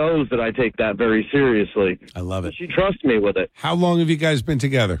 She knows that I take that very seriously. I love it. She trusts me with it. How long have you guys been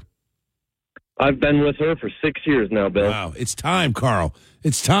together? I've been with her for 6 years now, Bill. Wow. It's time, Carl.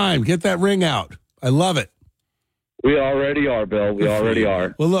 It's time. Get that ring out. I love it. We already are, Bill. We already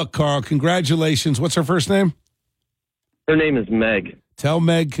are. Well, look, Carl, congratulations. What's her first name? Her name is Meg. Tell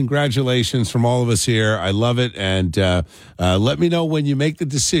Meg congratulations from all of us here. I love it. And let me know when you make the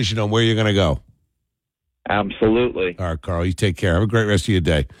decision on where you're going to go. Absolutely. All right, Carl, you take care. Have a great rest of your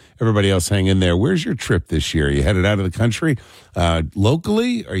day. Everybody else, hang in there. Where's your trip this year? Are you headed out of the country?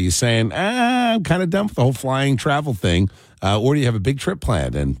 Locally? Are you saying, I'm kind of done with the whole flying travel thing? Or do you have a big trip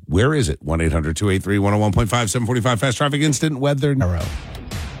planned? And where is it? 1-800-283-101.5, 745 Fast Traffic Instant Weather.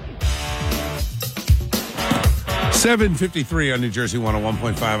 7:53 on New Jersey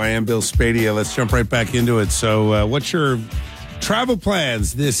 101.5. I am Bill Spadea. Let's jump right back into it. So what's your travel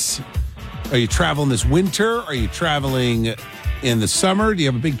plans this? Are you traveling this winter? Are you traveling in the summer? Do you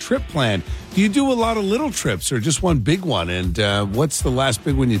have a big trip planned? Do you do a lot of little trips or just one big one? And what's the last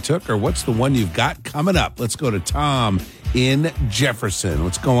big one you took, or what's the one you've got coming up? Let's go to Tom in Jefferson.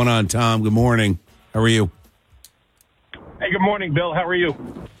 What's going on, Tom? Good morning. How are you? Hey, good morning, Bill. How are you?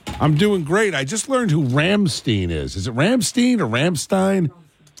 I'm doing great. I just learned who Rammstein is. Is it Rammstein or Rammstein?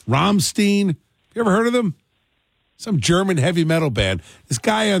 Rammstein? You ever heard of them? Some German heavy metal band. This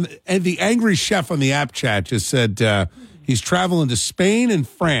guy and the angry chef on the app chat just said he's traveling to Spain and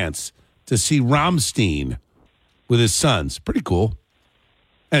France to see Rammstein with his sons. Pretty cool.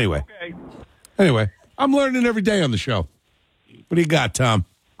 Anyway, I'm learning every day on the show. What do you got, Tom?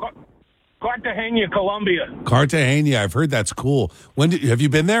 Cartagena, Colombia. Cartagena. I've heard that's cool. Have you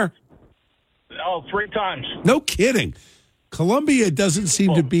been there? Oh, 3 times. No kidding. Colombia doesn't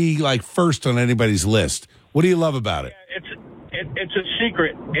seem to be like first on anybody's list. What do you love about it? It's a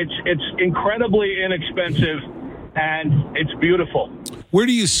secret. It's incredibly inexpensive, and it's beautiful. Where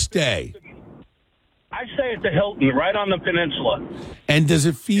do you stay? I stay at the Hilton, right on the peninsula. And does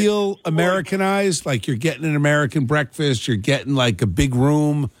it feel Americanized? Like you're getting an American breakfast? You're getting like a big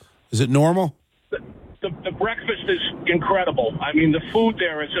room? Is it normal? The breakfast is incredible. I mean, the food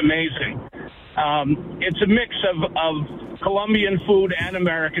there is amazing. It's a mix of Colombian food and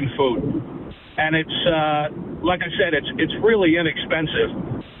American food. And it's like I said, it's really inexpensive.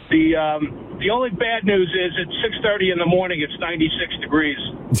 The only bad news is at 6:30 in the morning, it's 96 degrees.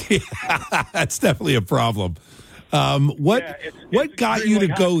 Yeah, that's definitely a problem. What got you to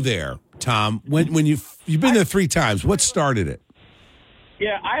go there, Tom? When you've been there 3 times, what started it?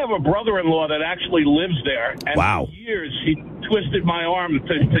 Yeah, I have a brother-in-law that actually lives there. And wow. For years, he twisted my arm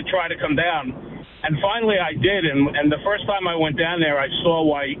to try to come down. And finally I did, and the first time I went down there, I saw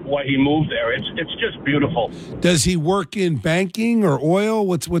why he moved there. It's just beautiful. Does he work in banking or oil?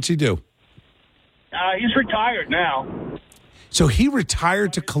 What's he do? He's retired now. So he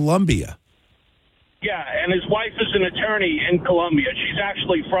retired to Colombia. Yeah, and his wife is an attorney in Colombia. She's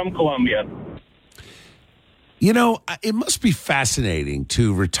actually from Colombia. You know, it must be fascinating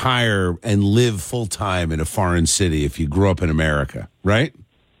to retire and live full-time in a foreign city if you grew up in America, right?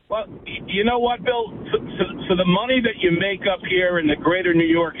 Well, you know what, Bill? For the money that you make up here in the greater New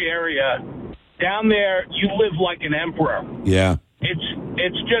York area, down there, you live like an emperor. Yeah.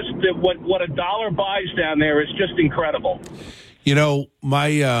 It's just that what a dollar buys down there is just incredible. You know,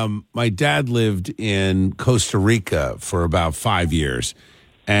 my dad lived in Costa Rica for about 5 years,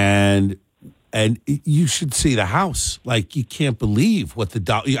 and you should see the house. Like, you can't believe what the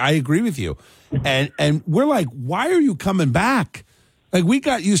dollar. I agree with you, and we're like, why are you coming back? Like, we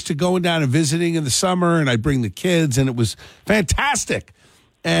got used to going down and visiting in the summer, and I'd bring the kids, and it was fantastic.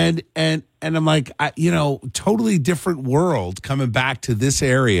 And I'm like, totally different world coming back to this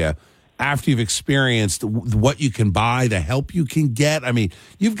area after you've experienced what you can buy, the help you can get. I mean,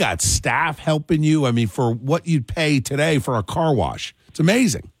 you've got staff helping you. I mean, for what you'd pay today for a car wash. It's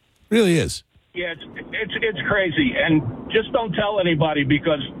amazing. It really is. Yeah, it's crazy. And just don't tell anybody,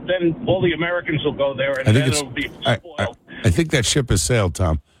 because then all the Americans will go there, and then it'll be spoiled. I think that ship has sailed,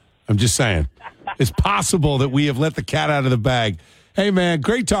 Tom. I'm just saying. It's possible that we have let the cat out of the bag. Hey, man,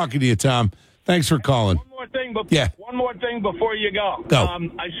 great talking to you, Tom. Thanks for calling. One more thing before you go.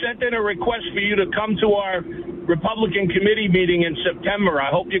 I sent in a request for you to come to our Republican committee meeting in September.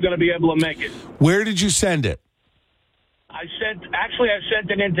 I hope you're going to be able to make it. Where did you send it? I sent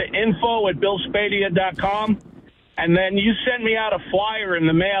it into info@billspadea.com. And then you sent me out a flyer in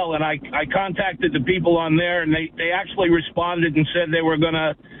the mail, and I contacted the people on there, and they actually responded and said they were going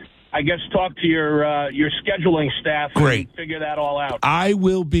to, I guess, talk to your scheduling staff. Great. And figure that all out. I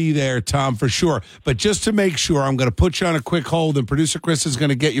will be there, Tom, for sure. But just to make sure, I'm going to put you on a quick hold, and producer Chris is going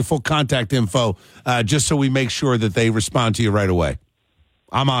to get your full contact info just so we make sure that they respond to you right away.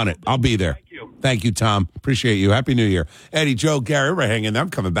 I'm on it. I'll be there. Thank you, Tom. Appreciate you. Happy New Year. Eddie, Joe, Gary, we're hanging there. I'm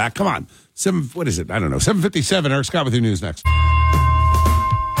coming back. Come on. 7:57. Eric Scott with your news next.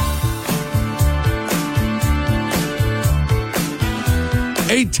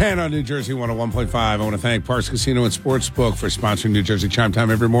 810 on New Jersey 101.5. I want to thank Parks Casino and Sportsbook for sponsoring New Jersey Chime Time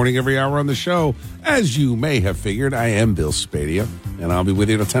every morning, every hour on the show. As you may have figured, I am Bill Spadea, and I'll be with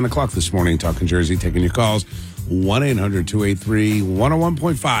you till 10 o'clock this morning, talking Jersey, taking your calls.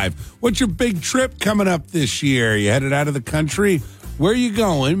 1-800-283-101.5. What's your big trip coming up this year? You headed out of the country? Where are you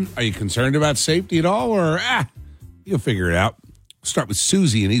going? Are you concerned about safety at all? Or, you'll figure it out. Start with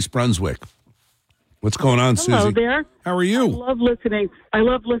Susie in East Brunswick. What's going on, Susie? Hello there. How are you? I love listening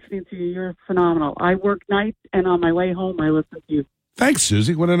to you. You're phenomenal. I work nights, and on my way home, I listen to you. Thanks,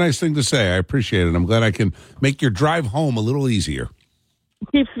 Susie. What a nice thing to say. I appreciate it. I'm glad I can make your drive home a little easier.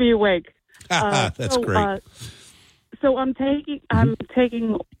 Keeps me awake. That's great. So I'm taking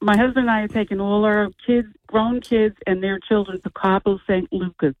my husband and I are taking all our kids, grown kids, and their children to Cabo St.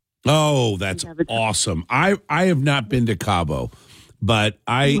 Lucas. Oh, that's awesome. I have not been to Cabo. But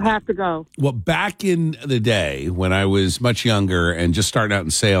you have to go. Well, back in the day when I was much younger and just starting out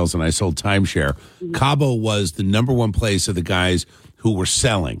in sales and I sold timeshare, Cabo was the number one place of the guys who were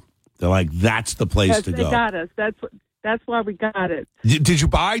selling. They're like, that's the place to go. They got us. That's why we got it. Did you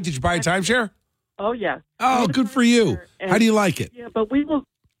buy a timeshare? Oh, yeah. Oh, good for you. How do you like it? Yeah, but we will.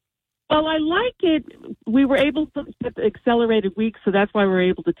 Well, I like it. We were able to get the accelerated week, so that's why we're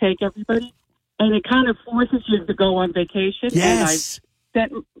able to take everybody. And it kind of forces you to go on vacation. Yes.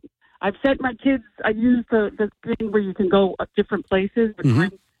 And I've sent my kids. I use the thing where you can go different places. Mm-hmm.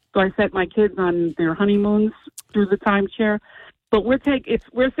 So I sent my kids on their honeymoons through the timeshare. But we're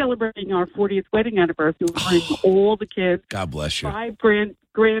celebrating our 40th wedding anniversary. We're bringing all the kids. God bless you. 5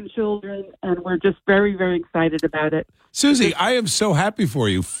 grandchildren, and we're just very, very excited about it. Susie, I am so happy for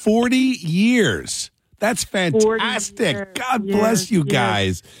you. 40 years. That's fantastic. God bless you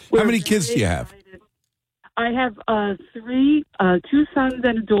guys. How many kids do you have? I have 3, 2 sons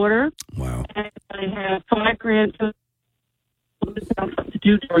and a daughter. Wow. And I have 5 grandchildren. Something to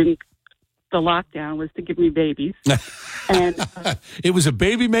do during the lockdown was to give me babies. And it was a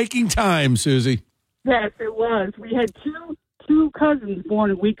baby-making time, Susie. Yes, it was. We had two cousins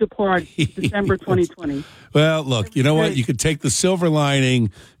born a week apart, December 2020. Well, look, you know what? You could take the silver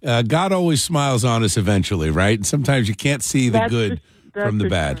lining. God always smiles on us eventually, right? And sometimes you can't see the good from the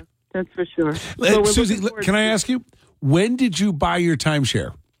bad. Sure. That's for sure. Susie, can I ask you, when did you buy your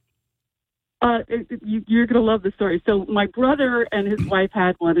timeshare? You're going to love the story. So my brother and his wife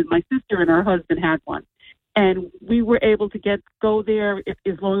had one, and my sister and her husband had one. And we were able to go there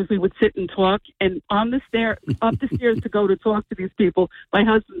as long as we would sit and talk. And up the stairs to go to talk to these people, my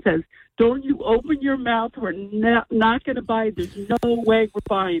husband says, "Don't you open your mouth. We're not going to buy it. There's no way we're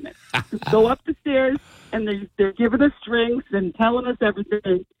buying it." Just go up the stairs, and they're giving us drinks and telling us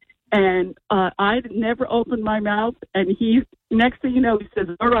everything. And I never opened my mouth. And next thing you know, he says,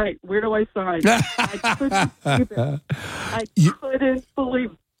 "All right, where do I sign?" I couldn't believe it. I couldn't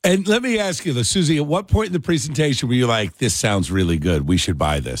believe it. And let me ask you this, Susie, at what point in the presentation were you like, this sounds really good, we should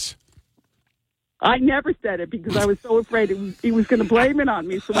buy this? I never said it because I was so afraid he was going to blame it on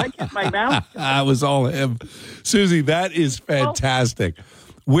me, so I kept my mouth shut. It was all him. Susie, that is fantastic.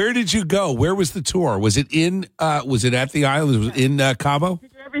 Where did you go? Where was the tour? Was it at the island? Was it in Cabo?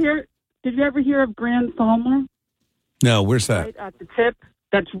 Did you ever hear of Grand Salmo? No, where's that? Right at the tip.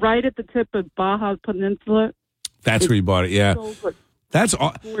 That's right at the tip of Baja Peninsula. That's where you bought it, yeah. So good. That's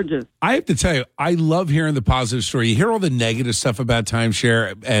gorgeous. I have to tell you, I love hearing the positive story. You hear all the negative stuff about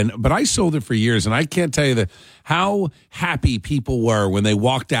timeshare, but I sold it for years, and I can't tell you how happy people were when they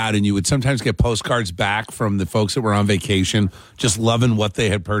walked out, and you would sometimes get postcards back from the folks that were on vacation, just loving what they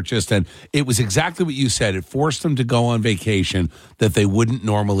had purchased. And it was exactly what you said. It forced them to go on vacation that they wouldn't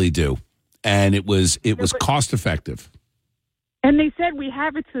normally do, and it was cost effective. And they said we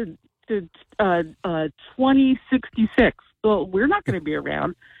have it to 2066. Well, we're not going to be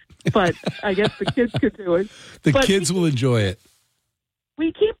around, but I guess the kids could do it. The kids will enjoy it.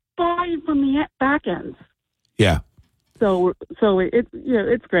 We keep buying from the back ends. Yeah. So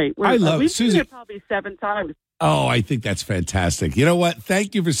it's great. I love it. We've Susie, seen it probably 7 times. Oh, I think that's fantastic. You know what?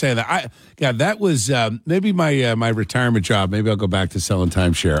 Thank you for saying that. That was maybe my retirement job. Maybe I'll go back to selling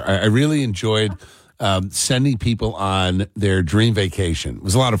timeshare. I really enjoyed sending people on their dream vacation. It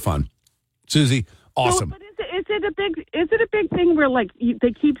was a lot of fun. Susie, awesome. So, but is it a big thing where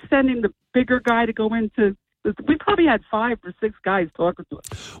they keep sending the bigger guy to go into? We probably had 5 or 6 guys talking to us.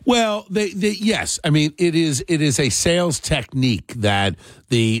 Well, yes. I mean, it is a sales technique that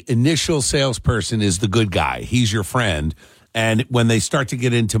the initial salesperson is the good guy. He's your friend. And when they start to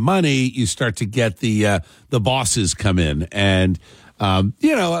get into money, you start to get the bosses come in. And, a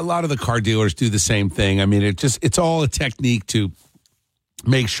lot of the car dealers do the same thing. I mean, it's all a technique to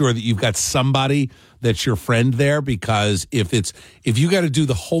make sure that you've got somebody that's your friend there, because if you got to do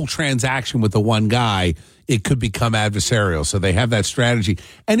the whole transaction with the one guy, it could become adversarial. So they have that strategy,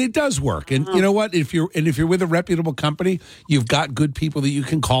 and it does work. And you know what? If you're with a reputable company, you've got good people that you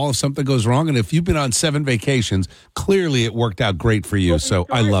can call if something goes wrong. And if you've been on 7 vacations, clearly it worked out great for you.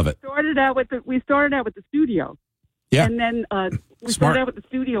 I love it. We started out with the studio. Yeah. And then we Smart. started out with the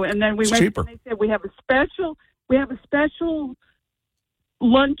studio, and then we It's went. cheaper. And they said we have a special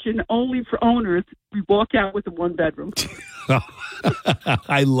luncheon only for owners. We walk out with a 1-bedroom.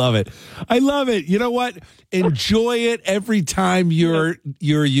 I love it. I love it. You know what? Enjoy it every time you're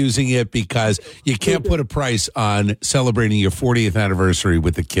using it, because you can't put a price on celebrating your 40th anniversary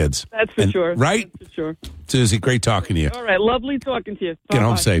with the kids. That's for sure. Right? That's for sure. Susie, great talking to you. All right, lovely talking to you. Get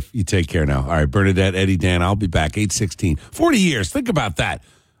home Bye-bye. safe. You take care now. All right, Bernadette, Eddie, Dan, I'll be back 8:16. 40 years. Think about that.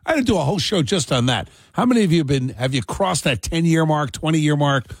 I had to do a whole show just on that. How many of you have you crossed that 10-year mark, 20-year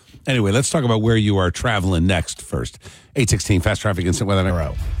mark? Anyway, let's talk about where you are traveling next first. 8:16, fast traffic, instant weather in a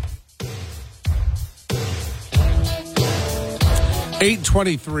row.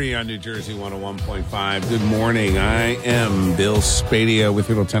 8:23 on New Jersey 101.5. Good morning. I am Bill Spadea with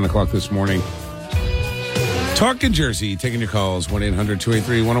you till 10 o'clock this morning. Talking Jersey, taking your calls,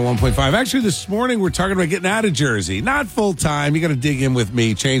 1-800-283-101.5. Actually, this morning we're talking about getting out of Jersey. Not full time. You got to dig in with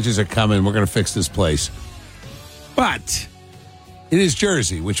me. Changes are coming. We're going to fix this place. But it is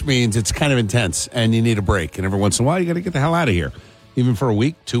Jersey, which means it's kind of intense and you need a break. And every once in a while, you got to get the hell out of here. Even for a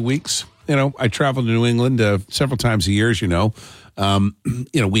week, 2 weeks. You know, I travel to New England several times a year, as you know.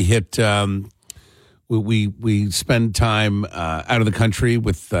 We hit... We spend time out of the country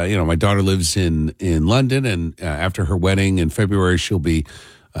with, my daughter lives in London, and after her wedding in February, she'll be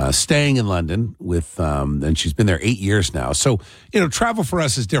staying in London with, and she's been there 8 years now. So, travel for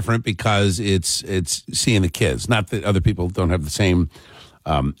us is different because it's seeing the kids. Not that other people don't have the same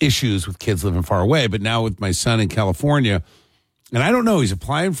issues with kids living far away, but now with my son in California, and I don't know, he's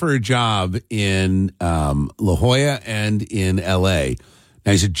applying for a job in La Jolla and in L.A.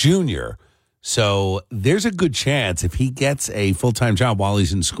 Now, he's a junior. So there's a good chance if he gets a full-time job while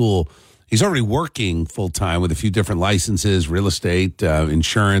he's in school, he's already working full-time with a few different licenses, real estate,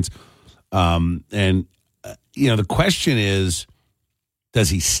 insurance. The question is, does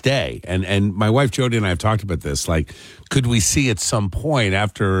he stay? And my wife Jody and I have talked about this. Like, could we see at some point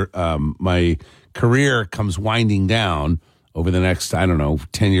after my career comes winding down over the next, 10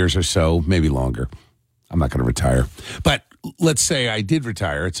 years or so, maybe longer. I'm not going to retire. But let's say I did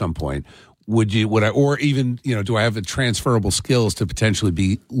retire at some point. Do I have the transferable skills to potentially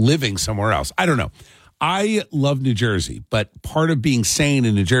be living somewhere else? I don't know. I love New Jersey, but part of being sane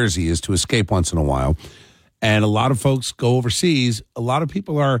in New Jersey is to escape once in a while. And a lot of folks go overseas. A lot of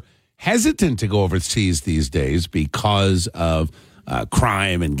people are hesitant to go overseas these days because of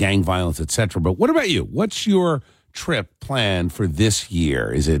crime and gang violence, et cetera. But what about you? What's your trip planned for this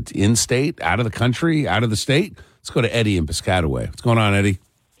year? Is it in-state, out of the country, out of the state? Let's go to Eddie in Piscataway. What's going on, Eddie?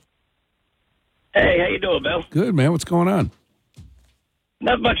 Hey, how you doing, Bill? Good, man. What's going on?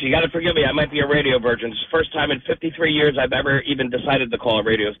 Not much. You got to forgive me. I might be a radio virgin. It's the first time in 53 years I've ever even decided to call a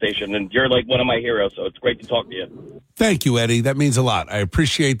radio station, and you're like one of my heroes, so it's great to talk to you. Thank you, Eddie. That means a lot. I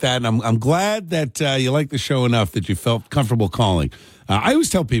appreciate that, and I'm glad that you like the show enough that you felt comfortable calling. I always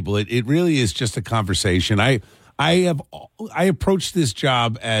tell people it really is just a conversation. I approach this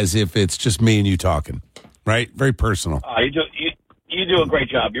job as if it's just me and you talking, right? Very personal. You do a great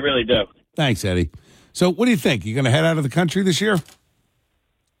job. You really do. Thanks, Eddie. So what do you think? You going to head out of the country this year?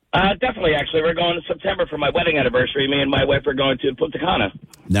 Definitely, actually. We're going to September for my wedding anniversary. Me and my wife are going to Punta Cana.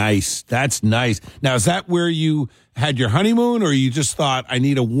 Nice. That's nice. Now, is that where you had your honeymoon, or you just thought, I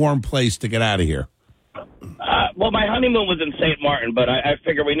need a warm place to get out of here? Well, my honeymoon was in St. Martin, but I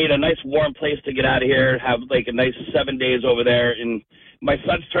figure we need a nice warm place to get out of here, have like a nice 7 days over there. And my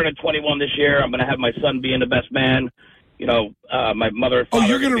son's turning 21 this year. I'm going to have my son being the best man. My mother and father. Oh,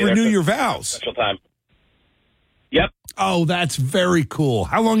 you're going to renew your vows. Special time. Yep. Oh, that's very cool.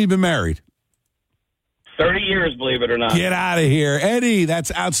 How long have you been married? 30 years, believe it or not. Get out of here, Eddie.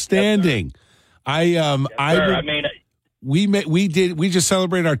 That's outstanding. We just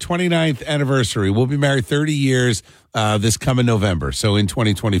celebrated our 29th anniversary. We'll be married 30 years this coming November. So in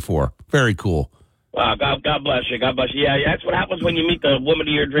 2024. Very cool. Wow, God bless you. God bless you. Yeah, that's what happens when you meet the woman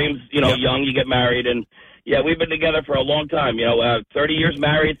of your dreams. Young, you get married, and yeah, we've been together for a long time. 30 years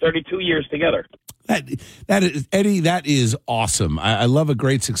married, 32 years together. That is, Eddie, that is awesome. I love a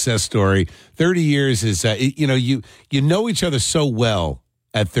great success story. 30 years is, you know each other so well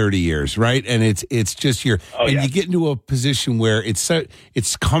at 30 years, right? And it's just you get into a position where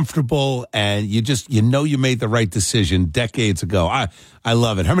it's comfortable, and you know you made the right decision decades ago. I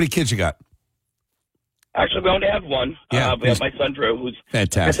love it. How many kids you got? Actually, we only have one. Yeah, we have my son, Drew, who's,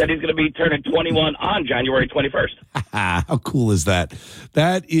 fantastic. like I said, he's going to be turning 21 on January 21st. How cool is that?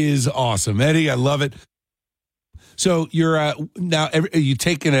 That is awesome. Eddie, I love it. So you're now, are you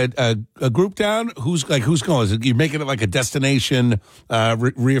taking a group down? Who's going? Is it, you're making it like a destination,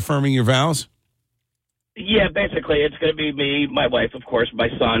 reaffirming your vows? Yeah, basically, it's going to be me, my wife, of course, my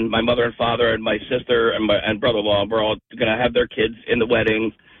son, my mother and father, and my sister and brother-in-law. We're all going to have their kids in the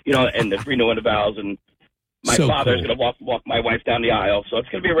wedding, and the renewing the vows, and my father's going to walk my wife down the aisle. So it's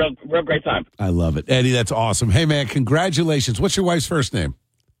going to be a real great time. I love it. Eddie, that's awesome. Hey, man, congratulations. What's your wife's first name?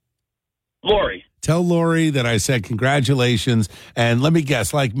 Lori. Tell Lori that I said congratulations. And let me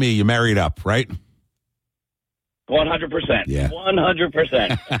guess, like me, you married up, right? 100%. Yeah.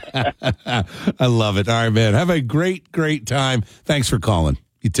 100%. I love it. All right, man. Have a great, great time. Thanks for calling.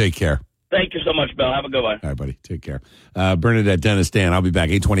 You take care. Thank you so much, Bill. Have a good one. All right, buddy. Take care. Bernadette, Dennis, Dan. I'll be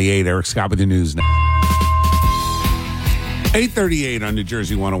back. 8:28. Eric Scott with your news now. 8:38 on New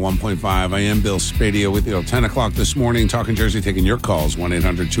Jersey 101.5. I am Bill Spadea with you till 10 o'clock this morning. Talking Jersey, taking your calls.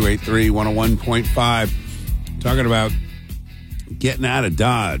 1-800-283-101.5. Talking about getting out of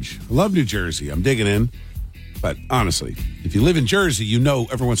Dodge. I love New Jersey. I'm digging in. But honestly, if you live in Jersey, you know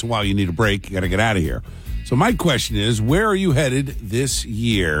every once in a while you need a break. You got to get out of here. So my question is, where are you headed this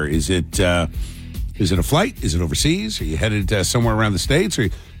year? Is it a flight? Is it overseas? Are you headed somewhere around the States? Or are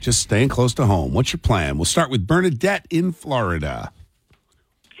you just staying close to home? What's your plan? We'll start with Bernadette in Florida.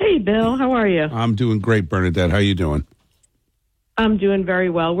 Hey, Bill. How are you? I'm doing great, Bernadette. How you doing? I'm doing very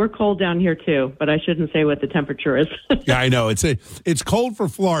well. We're cold down here, too, but I shouldn't say what the temperature is. Yeah, I know. It's cold for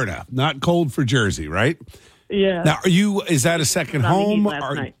Florida, not cold for Jersey, right? Yeah. Now, is that a second home?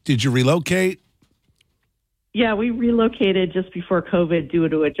 Or did you relocate? Yeah, we relocated just before COVID due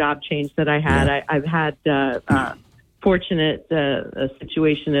to a job change that I had. Yeah. I've had fortunate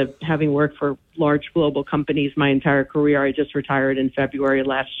situation of having worked for large global companies my entire career. I just retired in February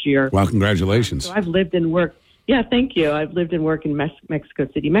last year. Well, congratulations. So I've lived and worked. Yeah, thank you. I've lived and worked in Mexico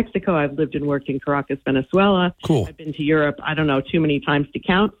City, Mexico. I've lived and worked in Caracas, Venezuela. Cool. I've been to Europe, I don't know, too many times to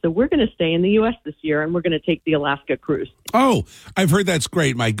count. So we're going to stay in the U.S. this year, and we're going to take the Alaska cruise. Oh, I've heard that's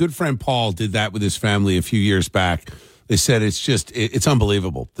great. My good friend Paul did that with his family a few years back. They said it's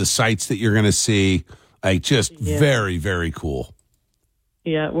unbelievable. The sights that you're going to see, very, very cool.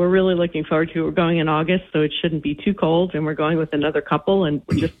 Yeah, we're really looking forward to it. We're going in August, so it shouldn't be too cold, and we're going with another couple, and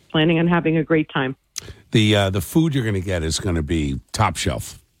we're just planning on having a great time. The food you're going to get is going to be top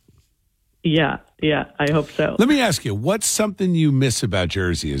shelf. Yeah, I hope so. Let me ask you, what's something you miss about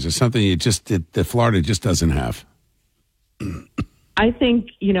Jersey? Is there something that Florida just doesn't have? I think,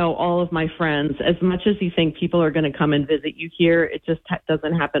 all of my friends, as much as you think people are going to come and visit you here, it just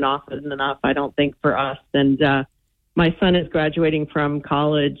doesn't happen often enough, I don't think, for us. And my son is graduating from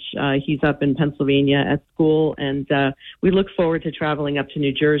college. He's up in Pennsylvania at school, and we look forward to traveling up to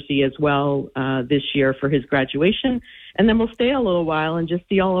New Jersey as well this year for his graduation. And then we'll stay a little while and just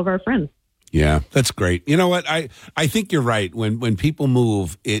see all of our friends. Yeah, that's great. You know what? I think you're right. When people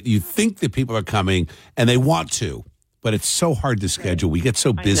move, you think that people are coming, and they want to, but it's so hard to schedule. We get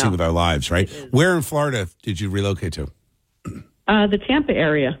so busy with our lives, right? Where in Florida did you relocate to? The Tampa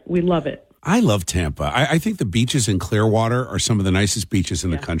area. We love it. I love Tampa. I think the beaches in Clearwater are some of the nicest beaches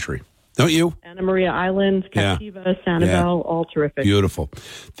in the country. Don't you? Anna Maria Island, Captiva, Sanibel, all terrific. Beautiful.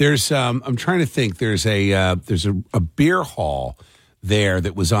 There's I'm trying to think. There's a beer hall there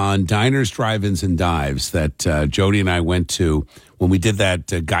that was on Diners, Drive-Ins, and Dives that Jody and I went to when we did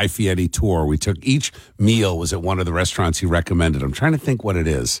that Guy Fieri tour. We took each meal was at one of the restaurants he recommended. I'm trying to think what it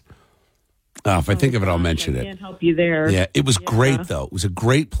is. If I think of it, I'll mention it. I can't help you there. Yeah, it was great, though. It was a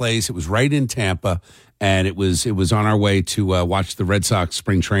great place. It was right in Tampa, and it was on our way to watch the Red Sox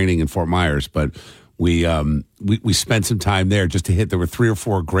spring training in Fort Myers. But we spent some time there just to hit. There were 3 or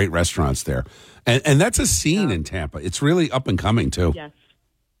 4 great restaurants there, and that's a scene in Tampa. It's really up and coming too.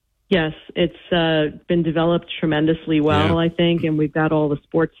 Yes, it's been developed tremendously well, I think, and we've got all the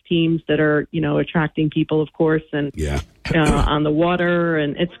sports teams that are attracting people, of course, and on the water,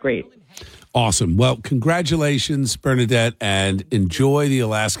 and it's great. Awesome. Well, congratulations, Bernadette, and enjoy the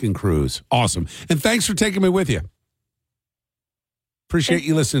Alaskan cruise. Awesome. And thanks for taking me with you. Appreciate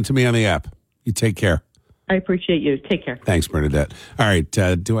you listening to me on the app. You take care. I appreciate you. Take care. Thanks, Bernadette. All right.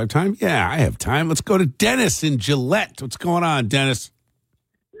 Do I have time? Yeah, I have time. Let's go to Dennis in Gillette. What's going on, Dennis?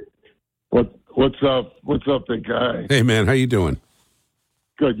 What's up? What's up, big guy? Hey, man. How you doing?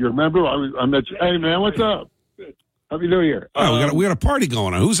 Good. You remember I met you? Hey, man. What's up? Happy New Year. Oh, we got a party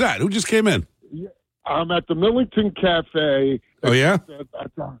going on. Who's that? Who just came in? I'm at the Millington Cafe. Oh, yeah?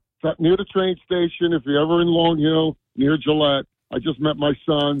 It's near the train station. If you're ever in Long Hill, near Gillette, I just met my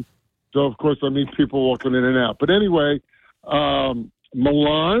son. So, of course, I meet people walking in and out. But anyway,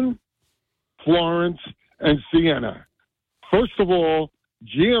 Milan, Florence, and Siena. First of all,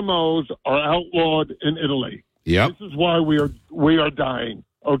 GMOs are outlawed in Italy. Yep. This is why we are dying,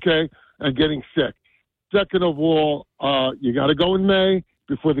 okay, and getting sick. Second of all, you got to go in May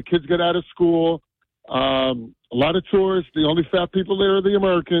before the kids get out of school. A lot of tourists. The only fat people there are the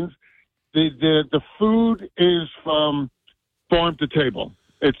Americans. The food is from farm to table.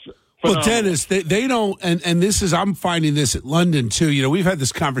 It's phenomenal. Well, Dennis, they don't, and this is, I'm finding this at London too. You know, we've had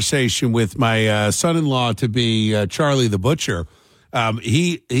this conversation with my son-in-law to be Charlie the Butcher.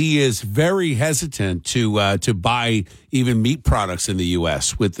 He is very hesitant to buy even meat products in the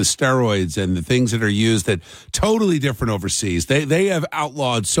U.S. with the steroids and the things that are used that totally different overseas. They have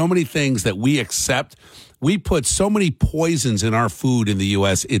outlawed so many things that we accept. We put so many poisons in our food in the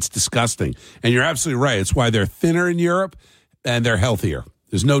U.S. It's disgusting. And you're absolutely right. It's why they're thinner in Europe and they're healthier.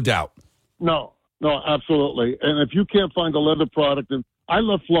 There's no doubt. No, absolutely. And if you can't find a leather product, and I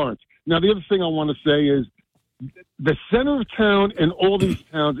love Florence. Now, the other thing I want to say is the center of town in all these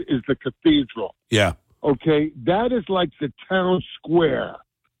towns is the cathedral. Yeah. Okay. That is like the town square.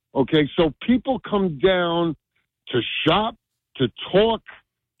 Okay. So people come down to shop, to talk,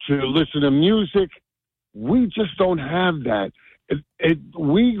 to listen to music. We just don't have that.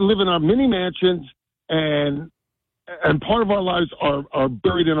 We live in our mini mansions, and part of our lives are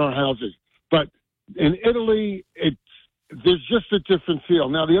buried in our houses. But in Italy, there's just a different feel.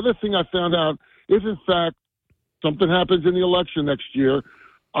 Now, the other thing I found out, if in fact something happens in the election next year,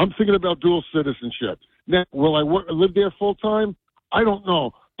 I'm thinking about dual citizenship. Now, will I live there full time? I don't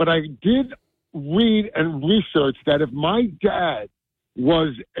know. But I did read and research that if my dad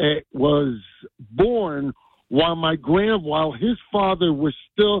was born while his father was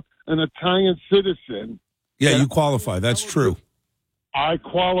still an Italian citizen. Yeah, you qualify. That's true. I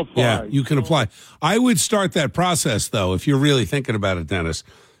qualify. Yeah, you can apply. I would start that process, though, if you're really thinking about it, Dennis.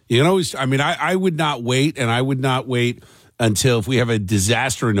 You can always, I would not wait, and I would not wait until if we have a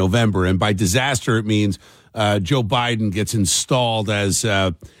disaster in November. And by disaster, it means Joe Biden gets installed as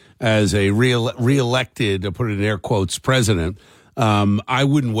a reelected, to put it in air quotes, president. I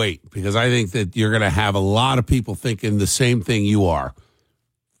wouldn't wait, because I think that you're going to have a lot of people thinking the same thing you are.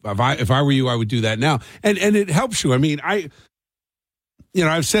 If I were you, I would do that now. And it helps you. I mean, I've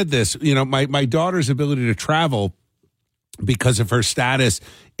said this, my daughter's ability to travel because of her status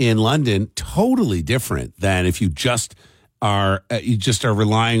in London, totally different than if you just are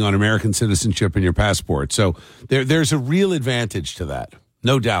relying on American citizenship and your passport. So there's a real advantage to that.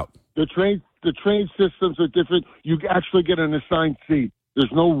 No doubt. The train systems are different. You actually get an assigned seat.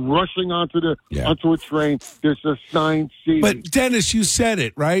 There's no rushing onto a train. There's assigned seat. But Dennis, you said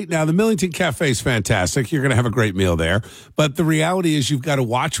it right. Now the Millington Cafe is fantastic. You're going to have a great meal there. But the reality is, you've got to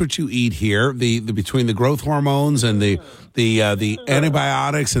watch what you eat here. The between the growth hormones and the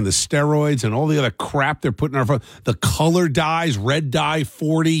antibiotics and the steroids and all the other crap they're putting in our food. The color dyes, red dye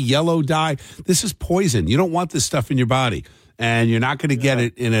 40, yellow dye. This is poison. You don't want this stuff in your body, and you're not going to get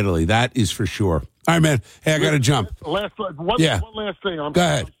it in Italy. That is for sure. All right, man. Hey, I got to jump. One last thing. Go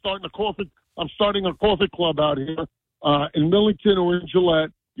ahead. I'm starting a coffee club out here in Millington or in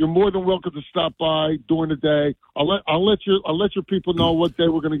Gillette. You're more than welcome to stop by during the day. I'll let your people know what day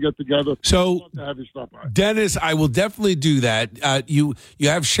we're going to get together. So, I'd love to have you stop by. Dennis, I will definitely do that. You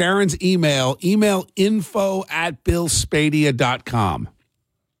have Sharon's email info@billspadea.com.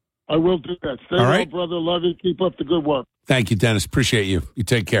 I will do that. Stay well, brother. Love you. Keep up the good work. Thank you, Dennis. Appreciate you. You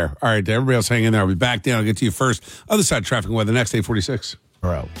take care. All right, everybody else hang in there. I'll be back down. I'll get to you first. Other side traffic and weather next, 846.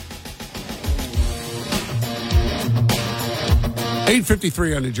 Bro.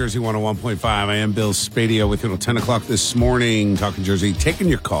 8:53 on New Jersey 101.5. I am Bill Spadea with you until 10 o'clock this morning, talking Jersey, taking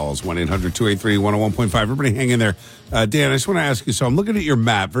your calls, 1-800-283-101.5. Everybody hang in there. Dan, I just want to ask you, so I'm looking at your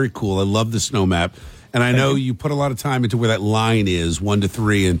map. Very cool. I love the snow map. And I know you put a lot of time into where that line is, 1 to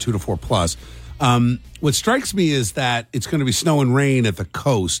 3 and 2 to 4 plus. What strikes me is that it's going to be snow and rain at the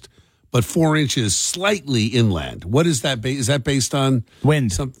coast, but 4 inches slightly inland. What is that? Is that based on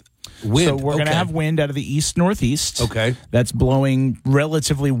wind? Wind. So we're going to have wind out of the east-northeast. Okay. That's blowing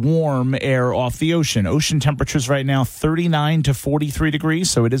relatively warm air off the ocean. Ocean temperatures right now 39 to 43 degrees,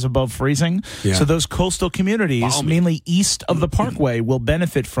 so it is above freezing. Yeah. So those coastal communities, mainly east of the Parkway, will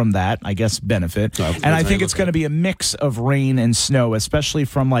benefit from that, I guess benefit. And I think it's going to be a mix of rain and snow, especially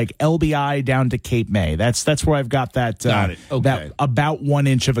from like LBI down to Cape May. That's where I've got that, that about 1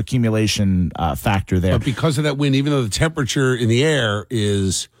 inch of accumulation factor there. But because of that wind, even though the temperature in the air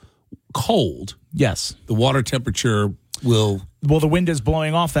is cold, yes, the water temperature will. Well, the wind is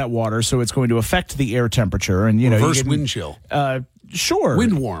blowing off that water, so it's going to affect the air temperature, and reverse wind chill. Sure,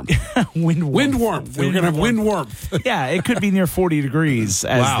 wind warm, wind warmth. We're going to have wind warmth. Yeah, it could be near 40 degrees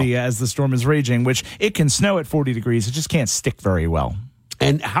as the storm is raging, which it can snow at 40 degrees. It just can't stick very well.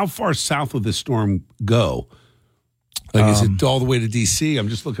 And how far south will this storm go? Like, is it all the way to D.C.? I'm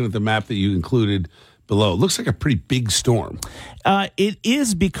just looking at the map that you included below. It looks like a pretty big storm. It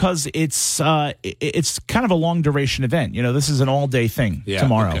is because it's kind of a long duration event. This is an all day thing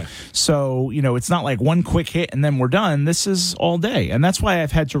tomorrow. Okay. So, it's not like one quick hit and then we're done. This is all day. And that's why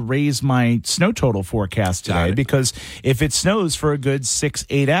I've had to raise my snow total forecast today, because if it snows for a good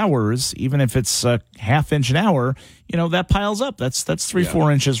 6-8 hours, even if it's a half inch an hour, that piles up. That's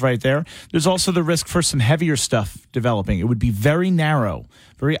 3-4 inches right there. There's also the risk for some heavier stuff developing. It would be very narrow,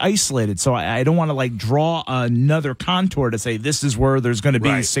 very isolated. So I don't want to draw another contour to say this is where there's going to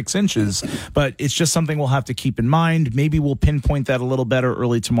be 6 inches, but it's just something we'll have to keep in mind. Maybe we'll pinpoint that a little better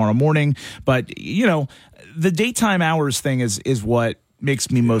early tomorrow morning. But, the daytime hours thing is what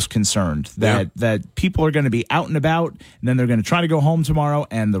makes me most concerned, that people are going to be out and about, and then they're going to try to go home tomorrow,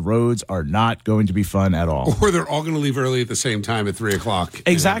 and the roads are not going to be fun at all. Or they're all going to leave early at the same time at 3 o'clock.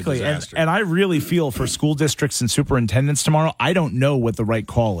 Exactly. And I really feel for school districts and superintendents tomorrow, I don't know what the right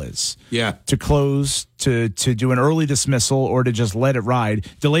call is. Yeah. To close, to do an early dismissal, or to just let it ride.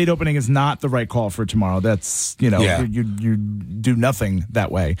 Delayed opening is not the right call for tomorrow. That's, you do nothing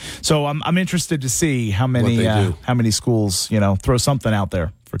that way. So I'm interested to see how many schools, throw something out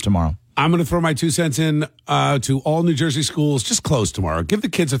there for tomorrow. I'm going to throw my 2 cents in to all New Jersey schools. Just close tomorrow. Give the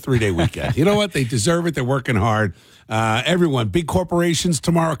kids a 3-day weekend. You know what? They deserve it. They're working hard. Everyone, big corporations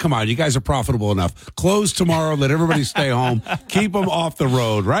tomorrow. Come on, you guys are profitable enough. Close tomorrow. Let everybody stay home. Keep them off the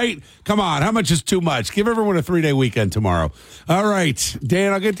road, right? Come on. How much is too much? Give everyone a 3-day weekend tomorrow. All right,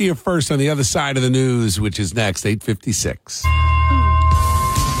 Dan, I'll get to you first on the other side of the news, which is next, 8:56.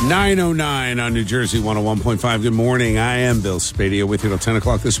 9:09 on New Jersey 101.5. Good morning. I am Bill Spadea with you till 10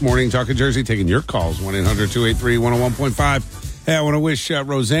 o'clock this morning. Talking Jersey, taking your calls, 1-800-283-101.5. Hey, I want to wish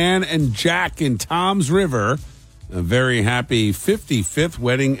Roseanne and Jack in Toms River a very happy 55th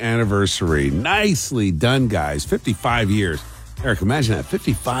wedding anniversary. Nicely done, guys. 55 years. Eric, imagine that.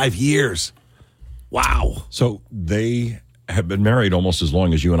 55 years. Wow. So they have been married almost as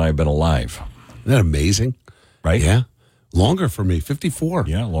long as you and I have been alive. Isn't that amazing? Right? Yeah. Longer for me, 54.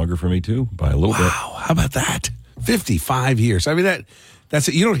 Yeah, longer for me too, by a little bit. Wow, how about that? 55 years. I mean, that's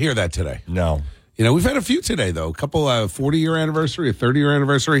it. You don't hear that today. No. We've had a few today, though. A couple 40-year anniversary, a 30-year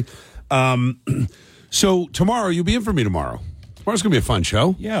anniversary. So tomorrow, you'll be in for me tomorrow. Tomorrow's going to be a fun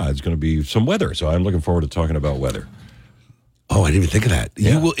show. Yeah, it's going to be some weather, so I'm looking forward to talking about weather. Oh, I didn't even think of that.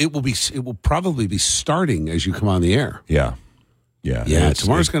 Yeah. It will probably be starting as you come on the air. Yeah. Yeah,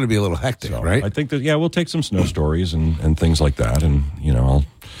 tomorrow's going to be a little hectic, right? I think that, we'll take some snow stories and things like that, and, I'll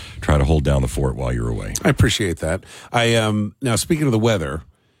try to hold down the fort while you're away. I appreciate that. Now, speaking of the weather,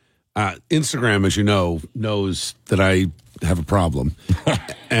 Instagram, as you know, knows that I have a problem.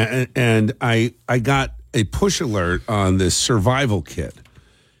 and I got a push alert on this survival kit.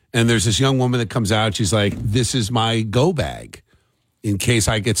 And there's this young woman that comes out. She's like, this is my go bag in case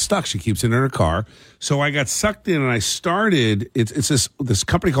I get stuck. She keeps it in her car. So I got sucked in and I started, it's this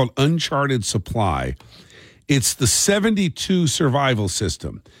company called Uncharted Supply. It's the 72 survival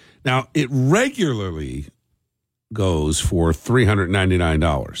system. Now, it regularly goes for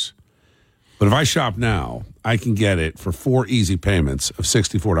 $399. But if I shop now, I can get it for 4 easy payments of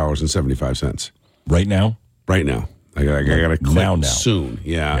 $64.75. Right now? Right now. I got to click now. Soon.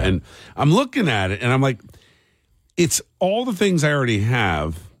 Yeah. And I'm looking at it and I'm like, it's all the things I already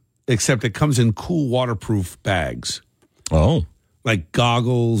have, except it comes in cool waterproof bags. Oh. Like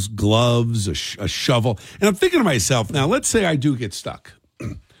goggles, gloves, a shovel. And I'm thinking to myself, now let's say I do get stuck.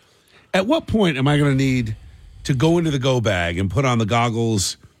 At what point am I going to need to go into the go bag and put on the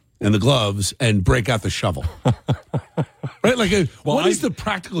goggles and the gloves and break out the shovel? Right? Like, what is the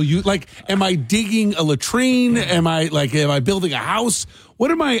practical use? Like, am I digging a latrine? Am I building a house?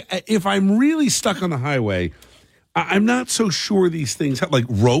 What am I, if I'm really stuck on the highway? I'm not so sure these things have, like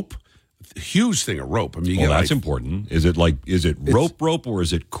rope. huge thing of rope. I mean, Well, that's important. Is it rope or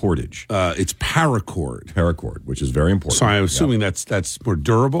is it cordage? It's paracord. Paracord, which is very important. So I'm assuming that's more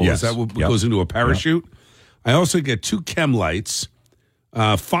durable. Yes. Is that what goes into a parachute? Yep. I also get 2 chem lights,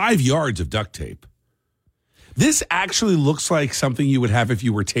 5 yards of duct tape. This actually looks like something you would have if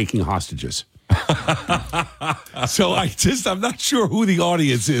you were taking hostages. So I'm not sure who the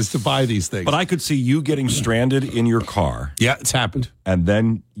audience is to buy these things. But I could see you getting stranded in your car. Yeah, it's happened. And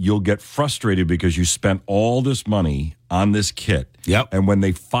then you'll get frustrated because you spent all this money on this kit. Yep. And when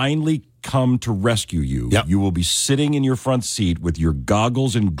they finally come to rescue you, you will be sitting in your front seat with your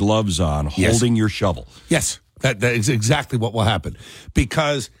goggles and gloves on, holding your shovel. Yes, that is exactly what will happen.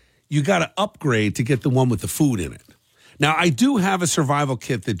 Because you got to upgrade to get the one with the food in it. Now, I do have a survival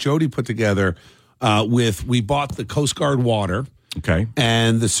kit that Jody put together we bought the Coast Guard water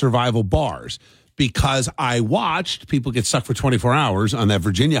and the survival bars because I watched people get stuck for 24 hours on that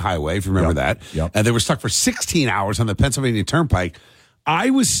Virginia highway, if you remember that. Yep. And they were stuck for 16 hours on the Pennsylvania Turnpike. I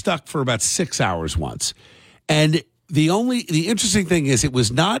was stuck for about 6 hours once. And the interesting thing is it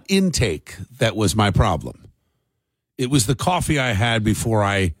was not intake that was my problem. It was the coffee I had before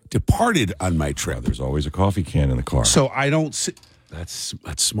I departed on my trip. There's always a coffee can in the car. So I don't see. That's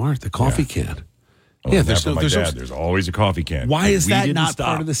smart. The coffee can. Oh, yeah, there's always a coffee can. Why is that not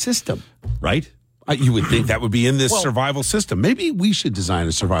part of the system? Right? You would think that would be in this survival system. Maybe we should design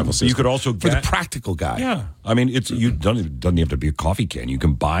a survival system. You could also for the practical guy. Yeah, I mean, it doesn't have to be a coffee can. You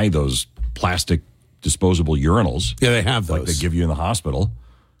can buy those plastic disposable urinals. Yeah, they have those. Like they give you in the hospital.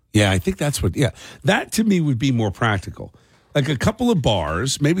 Yeah, I think that's what. Yeah, that to me would be more practical. Like a couple of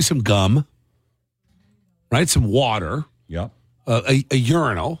bars, maybe some gum, right? Some water. Yep. A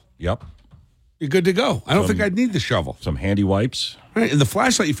urinal. Yep. You're good to go. I don't think I'd need the shovel. Some handy wipes. Right, and the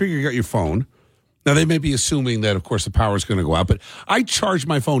flashlight, you figure you got your phone. Now, they may be assuming that, of course, the power is going to go out, but I charge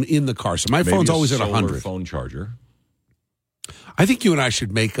my phone in the car, so my phone's always at 100. Phone charger. I think you and I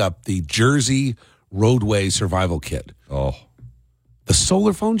should make up the Jersey Roadway Survival Kit. Oh. The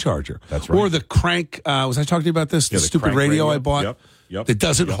solar phone charger. That's right. Or the crank, was I talking to you about this? Yeah, the stupid radio I bought Yep. that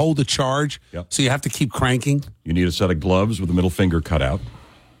doesn't hold a charge, so you have to keep cranking. You need a set of gloves with the middle finger cut out.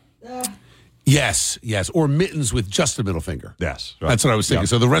 Yes. Or mittens with just the middle finger. Yes. Right. That's what I was thinking. Yep.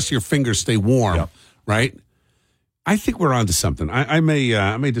 So the rest of your fingers stay warm, right? I think we're onto something. I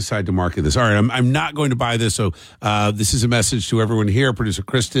may decide to market this. All right, I'm not going to buy this. So this is a message to everyone here: producer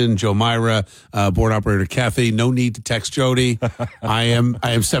Kristen, Joe Myra, board operator Kathy. No need to text Jody. I am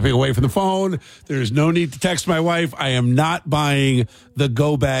stepping away from the phone. There is no need to text my wife. I am not buying the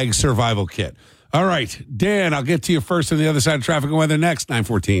Go Bag Survival Kit. All right, Dan, I'll get to you first on the other side of traffic and weather next.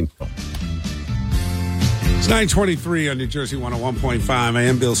 9:14. It's 9:23 on New Jersey 101.5. I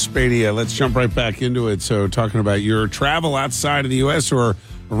am Bill Spadea. Let's jump right back into it. So talking about your travel outside of the U.S. or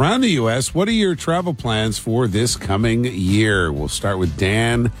around the U.S., what are your travel plans for this coming year? We'll start with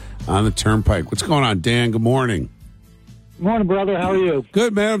Dan on the Turnpike. What's going on, Dan? Good morning. Good morning, brother. How are you?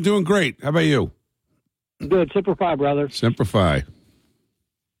 Good, man. I'm doing great. How about you? Good. Semper Fi, brother. Semper Fi.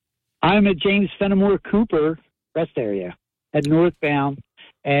 I'm at James Fenimore Cooper rest area at northbound.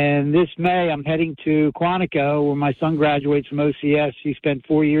 And this May, I'm heading to Quantico, where my son graduates from OCS. He spent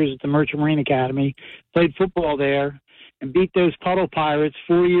 4 years at the Merchant Marine Academy, played football there, and beat those Puddle Pirates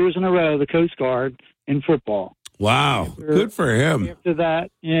 4 years in a row, the Coast Guard, in football. Wow. Good for him. After that,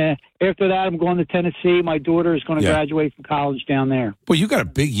 I'm going to Tennessee. My daughter is going to graduate from college down there. Well, you got a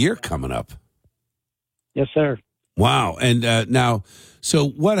big year coming up. Yes, sir. Wow. And now, so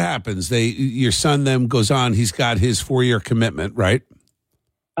what happens? Your son then goes on. He's got his 4-year commitment, right?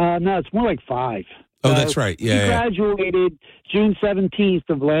 No, it's more like 5. Oh, that's right. Yeah. He graduated June 17th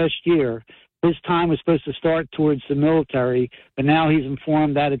of last year. His time was supposed to start towards the military, but now he's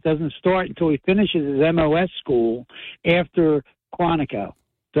informed that it doesn't start until he finishes his MOS school after Quantico.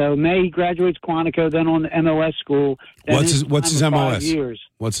 So May he graduates Quantico, then on the MOS school. What's his MOS? 5 years.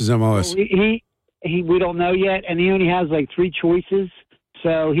 What's his MOS? Well, we don't know yet, and he only has like 3 choices,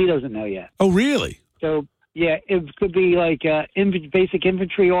 so he doesn't know yet. Oh, really? So. Yeah, it could be like a basic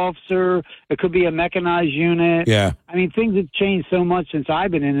infantry officer. It could be a mechanized unit. Yeah. I mean, things have changed so much since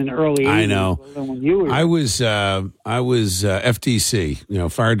I've been in the early 80s. I know. When you were. I was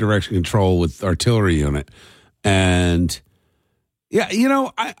FDC, fire direction control with artillery unit, and yeah,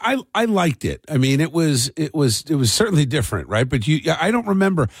 I liked it. I mean, it was certainly different, right? But I don't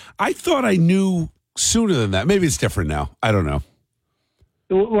remember. I thought I knew sooner than that. Maybe it's different now. I don't know.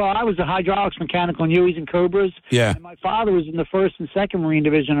 Well, I was a hydraulics mechanical in Hueys and Cobras. Yeah. And my father was in the 1st and 2nd Marine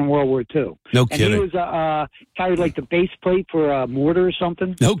Division in World War II. No kidding. And he was carried like the base plate for a mortar or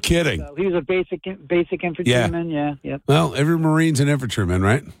something. No kidding. So he was a basic infantryman. Yeah. Well, every Marine's an infantryman,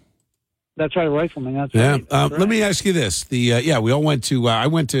 right? That's right, rifleman. That's Yeah. right. Let me ask you this: we all went to. I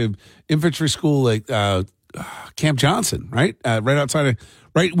went to infantry school at Camp Johnson, right?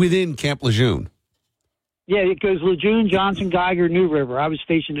 Right within Camp Lejeune. Yeah, it goes Lejeune, Johnson, Geiger, New River. I was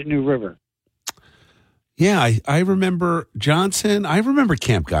stationed at New River. Yeah, I remember Johnson. I remember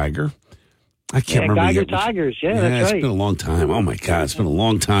Camp Geiger. I can't remember. Geiger yet. Tigers. Yeah, that's it's right. been a long time. Oh my God, it's been a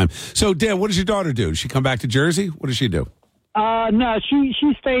long time. So, Dan, what does your daughter do? Does she come back to Jersey? What does she do? No, she's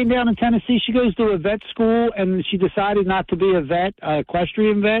staying down in Tennessee. She goes to a vet school, and she decided not to be a vet,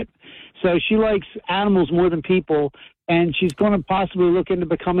 equestrian vet. So she likes animals more than people, and she's going to possibly look into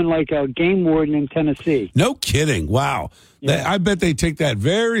becoming like a game warden in Tennessee. No kidding. Wow. Yeah. I bet they take that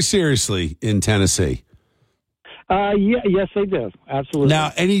very seriously in Tennessee. Yes, they do. Absolutely.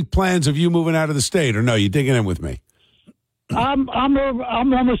 Now, any plans of you moving out of the state, or no? You digging in with me? I'm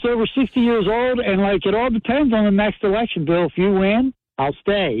almost over 60 years old, and like it all depends on the next election, Bill. If you win, I'll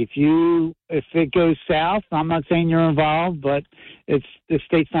stay. If it goes south, I'm not saying you're involved, but the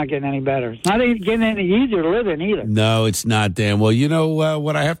state's not getting any better. It's not getting any easier to live in either. No, it's not, Dan. Well, you know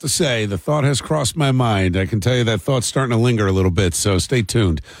what I have to say. The thought has crossed my mind. I can tell you that thought's starting to linger a little bit. So stay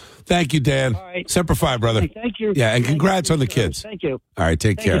tuned. Thank you, Dan. All right. Semper Fi, brother. Thank you. Yeah, and congrats on the kids. Thank you. All right,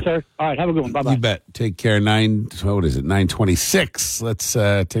 take care. Thank you, sir. All right, have a good one. Bye-bye. You bet. Take care. 9:26. Let's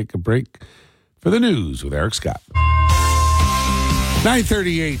take a break for the news with Eric Scott.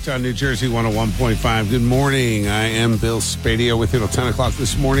 9:38 on New Jersey 101.5. Good morning. I am Bill Spadea with you till 10 o'clock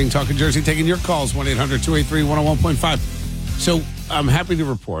this morning. Talking Jersey, taking your calls, 1-800-283-101.5. So I'm happy to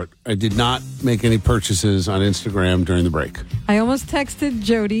report I did not make any purchases on Instagram during the break. I almost texted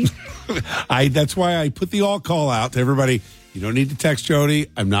Jody. That's why I put the all call out to everybody. You don't need to text Jody.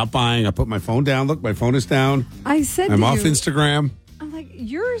 I'm not buying. I put my phone down. Look, my phone is down. I said I'm to off you, Instagram. I'm like,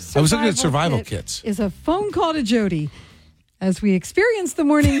 your survival I was looking at survival kit kits. is a phone call to Jody. As we experienced the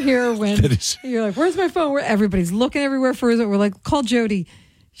morning here when you're like, where's my phone? Where everybody's looking everywhere for it. We're like, call Jody.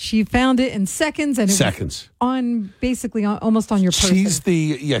 She found it in seconds, and it was on basically almost on your person.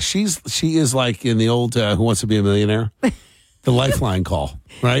 She is like in the old Who Wants to Be a Millionaire, the lifeline call,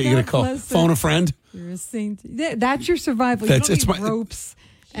 right? You're gonna call, phone a friend. You're a saint. That's your survival. That's you don't need ropes.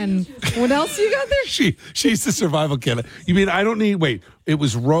 And what else you got there? She's the survival kit. You mean I don't need? Wait, it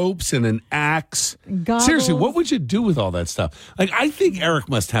was ropes and an axe. Goggles. Seriously, what would you do with all that stuff? Like, I think Eric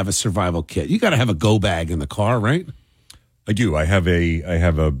must have a survival kit. You got to have a go bag in the car, right? I do. I have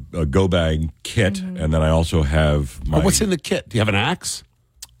a go bag kit, and then I also have my. What's in the kit? Do you have an axe?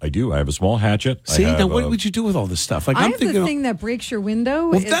 I do. I have a small hatchet. See, now what would you do with all this stuff? Like, I I'm have thinking, the thing that breaks your window.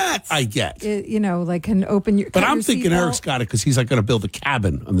 Well, that I get. Like can open your. But I'm thinking Eric's got it because he's like going to build a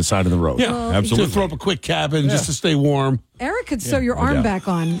cabin on the side of the road. Yeah, absolutely. To throw up a quick cabin just to stay warm. Eric could sew your arm back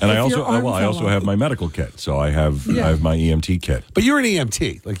on. And I also have my medical kit. So I have my EMT kit. But you're an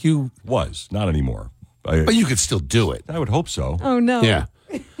EMT, like you was not anymore. But you could still do it. I would hope so. Oh no. Yeah.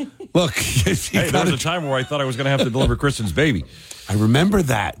 Look, there was a time where I thought I was going to have to deliver Kristen's baby. I remember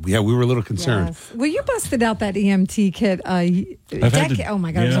that. Yeah, we were a little concerned. Yes. Well, you busted out that EMT kit. Oh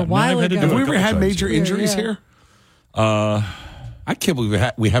my God, it was a while ago. Have we ever had major injuries here? I can't believe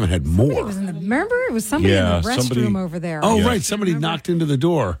we haven't had more. It was remember, it was somebody in the restroom over there. Oh, right. Somebody knocked into the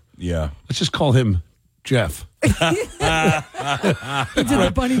door. Yeah. Let's just call him Jeff. He did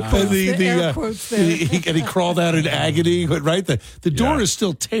the bunny quotes, the air quotes there. And he crawled out in agony. Right, the door is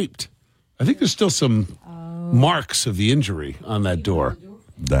still taped. I think there's still some marks of the injury on that door.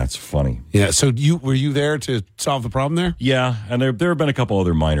 That's funny. Yeah. So were you there to solve the problem there? Yeah, and there have been a couple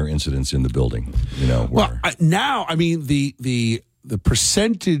other minor incidents in the building. Well, now I mean the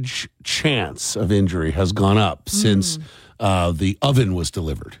percentage chance of injury has gone up since the oven was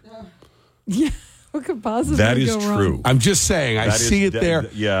delivered. Yeah. What could possibly that is go true. wrong? I'm just saying. I see it there.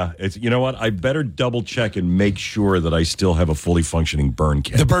 Yeah. It's, you know what? I better double check and make sure that I still have a fully functioning burn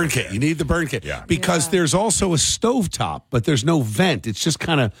kit. The burn kit. You need the burn kit. Yeah. Because there's also a stovetop, but there's no vent. It's just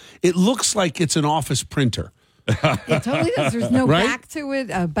kind of, it looks like it's an office printer. It totally does. There's no Right? back to it.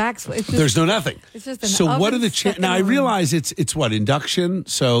 It's just, There's no nothing. It's just an so what oven are the stuck in now? I a room. realize it's what, induction,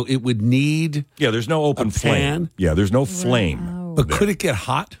 so it would need there's no open a flame. pan. Yeah, there's no flame. But could it get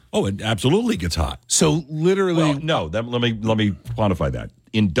hot? Oh, it absolutely gets hot. So literally, no. Let me quantify that.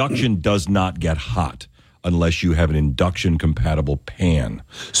 Induction does not get hot unless you have an induction compatible pan.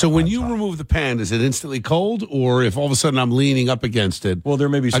 So when you remove the pan, is it instantly cold, or if all of a sudden I'm leaning up against it? Well, there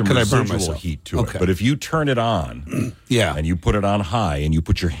may be some could I burn residual myself? heat to Okay. it. But if you turn it on, and you put it on high, and you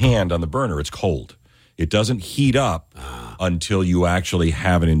put your hand on the burner, it's cold. It doesn't heat up until you actually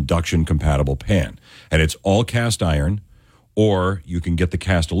have an induction compatible pan, and it's all cast iron. Or you can get the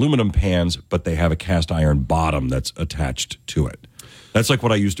cast aluminum pans, but they have a cast iron bottom that's attached to it. That's like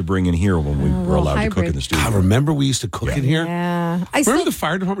what I used to bring in here when we were allowed to cook hybrid. in the studio. I remember we used to cook in here. Yeah. Remember the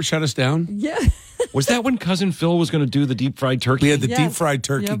fire department shut us down? Yeah. Was that when Cousin Phil was going to do the deep fried turkey? We had the Yes. deep fried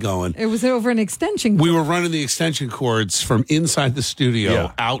turkey Yep. going. It was over an extension. We were running the extension cords from inside the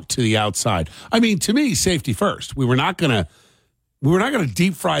studio out to the outside. I mean, to me, safety first. We were not going to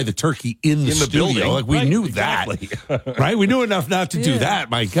deep fry the turkey in the studio. building. Like we Right, knew exactly. that, right? We knew enough not to do Yeah. that.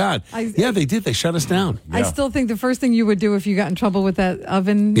 My God, they did. They shut us down. I still think the first thing you would do if you got in trouble with that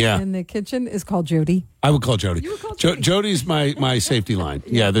oven in the kitchen is call Jody. I would call Jody. You would call Jody. Jody's my safety line.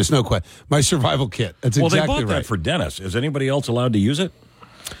 Yeah, there's no question. My survival kit. That's Well, exactly they bought right. that for Dennis. Is anybody else allowed to use it?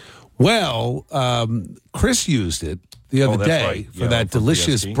 Well, Chris used it the other that's day right. for Yeah, that for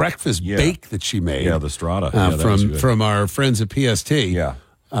delicious PST. breakfast Yeah. bake that she made. Yeah, the strata. Yeah, that was good. from our friends at PST. Yeah.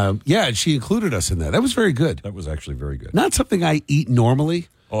 And she included us in that. That was very good. That was actually very good. Not something I eat normally.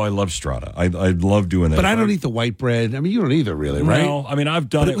 Oh, I love strata. I love doing that. But I don't eat the white bread. I mean, you don't either, really, right? No, I mean, I've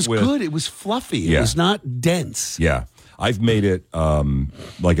done But it it was with... good. It was fluffy. Yeah. It was not dense. Yeah. I've made it,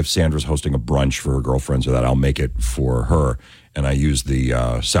 like if Sandra's hosting a brunch for her girlfriends or that, I'll make it for her. And I use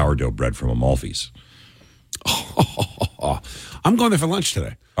the sourdough bread from Amalfi's. I'm going there for lunch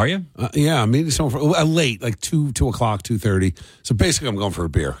today. Are you? Yeah, I'm meeting someone for late, like 2 o'clock, 2:30. So basically, I'm going for a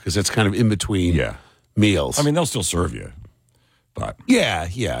beer because it's kind of in between meals. I mean, they'll still serve you. But yeah.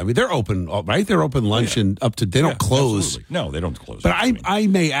 I mean, they're open, right? They're open lunch and up to, they don't close. Absolutely. No, they don't close. But I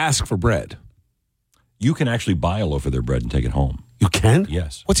may ask for bread. You can actually buy a loaf of their bread and take it home. You can?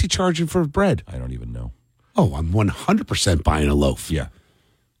 Yes. What's he charging for bread? I don't even know. Oh, I'm 100% buying a loaf. Yeah.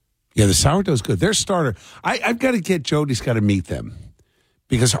 Yeah, the sourdough's good. Their starter, I've got to get Jody's got to meet them.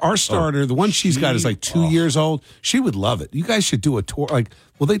 Because our starter, the one she's got is like 2 years old. She would love it. You guys should do a tour. Like,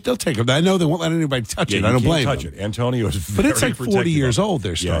 well, they'll take them. I know they won't let anybody touch it. I don't blame them. touch it. Antonio is But it's very like 40 protective years of it. old,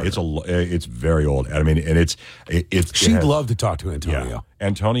 their starter. Yeah, it's very old. I mean, and it's She'd love to talk to Antonio. Yeah.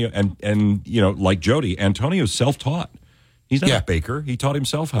 Antonio, and like Jody, Antonio's self-taught. He's not a baker. He taught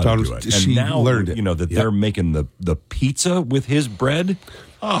himself how to do it. And she now, learned it. that they're making the pizza with his bread.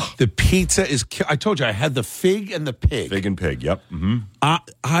 Oh, the pizza is. I told you I had the fig and the pig. Fig and pig. Yep. Mm-hmm.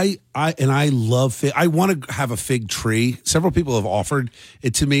 I love fig. I want to have a fig tree. Several people have offered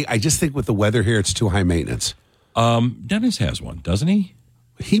it to me. I just think with the weather here, it's too high maintenance. Dennis has one, doesn't he?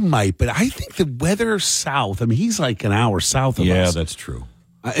 He might, but I think the weather south. I mean, he's like an hour south of us. Yeah, that's true.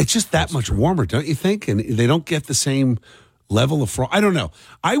 It's just that much warmer, don't you think? And they don't get the same level of frost. I don't know.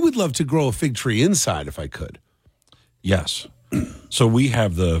 I would love to grow a fig tree inside if I could. Yes. So we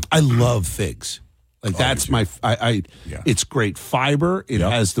have I love figs. Like that's my. It's great fiber. It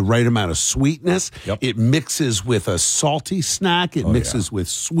has the right amount of sweetness. It mixes with a salty snack. It mixes with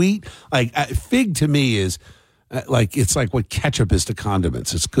sweet. Like fig to me is it's like what ketchup is to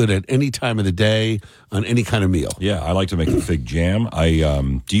condiments. It's good at any time of the day on any kind of meal. Yeah, I like to make the fig jam.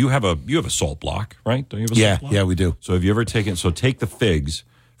 Do you have a salt block, right? Don't you have a salt block? Yeah, we do. So have you ever take the figs,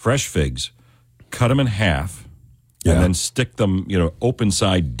 fresh figs, cut them in half, and then stick them, open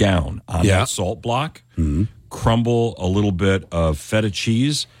side down on that salt block, crumble a little bit of feta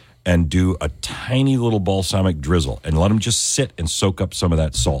cheese, and do a tiny little balsamic drizzle, and let them just sit and soak up some of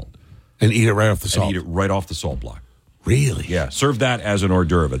that salt. And eat it right off the salt. And eat it right off the salt block. Really? Yeah. Serve that as an hors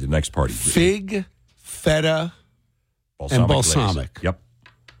d'oeuvre at the next party. Fig, feta, and balsamic. Glaze.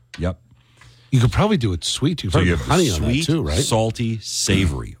 Yep. You could probably do it sweet. You could So probably you honey have on that sweet, too, right? salty,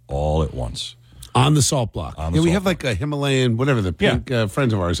 savory, all at once. On the salt block. We have like a Himalayan, whatever, the pink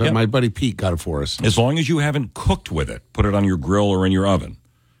friends of ours. My buddy Pete got it for us. As long as you haven't cooked with it, put it on your grill or in your oven.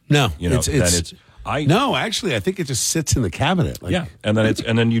 No, no, actually, I think it just sits in the cabinet. And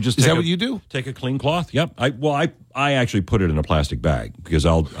then you just is that what you do? Take a clean cloth. Yep. I actually put it in a plastic bag because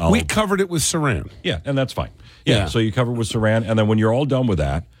we covered it with saran. Yeah, and that's fine. Yeah. So you cover it with saran, and then when you're all done with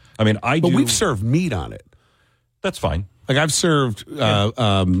that, but we've served meat on it. That's fine. Like I've served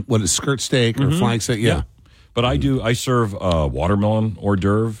what is skirt steak or flank steak. Yeah. But I serve watermelon hors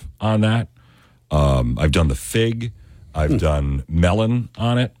d'oeuvre on that. I've done the fig. I've done melon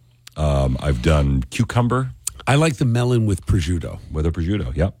on it. I've done cucumber. I like the melon with prosciutto. With a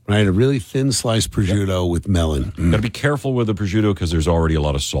prosciutto, yep. Right, a really thin sliced prosciutto with melon. Got to be careful with the prosciutto because there's already a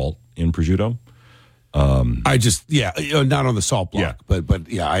lot of salt in prosciutto. Not on the salt block, but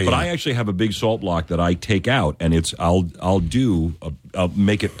I actually have a big salt block that I take out, and I'll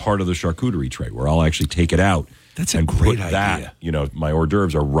make it part of the charcuterie tray where I'll actually take it out. That's a great put idea. That, my hors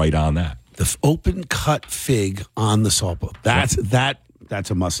d'oeuvres are right on that. The open cut fig on the salt block. That's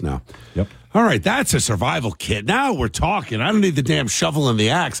a must now. Yep. All right, that's a survival kit. Now we're talking. I don't need the damn shovel and the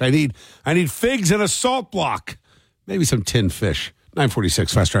axe. I need figs and a salt block. Maybe some tinned fish.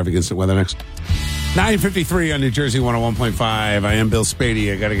 9:46 fast traffic instant weather next. 9:53 on New Jersey 101.5. I am Bill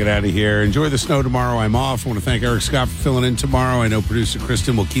Spadea. I got to get out of here. Enjoy the snow tomorrow. I'm off. I want to thank Eric Scott for filling in tomorrow. I know producer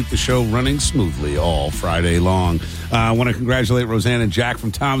Kristen will keep the show running smoothly all Friday long. I want to congratulate Roseanne and Jack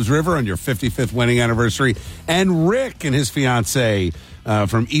from Tom's River on your 55th wedding anniversary, and Rick and his fiancee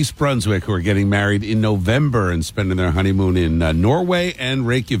from East Brunswick, who are getting married in November and spending their honeymoon in Norway and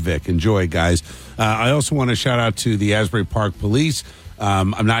Reykjavik. Enjoy, guys. I also want to shout out to the Asbury Park Police.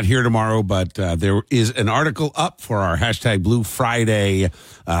 I'm not here tomorrow, but there is an article up for our hashtag Blue Friday.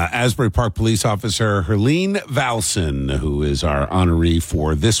 Asbury Park Police Officer Herlene Valson, who is our honoree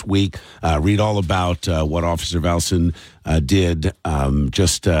for this week. Read all about what Officer Valson did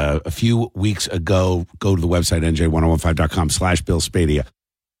just a few weeks ago. Go to the website, nj1015.com/Bill Spadea.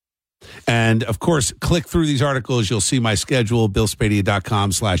 And, of course, click through these articles. You'll see my schedule,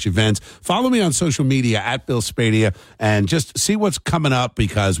 billspadea.com/events. Follow me on social media at Bill Spadea and just see what's coming up,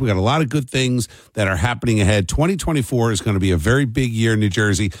 because we got a lot of good things that are happening ahead. 2024 is going to be a very big year in New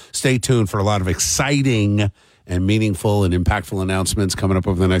Jersey. Stay tuned for a lot of exciting and meaningful and impactful announcements coming up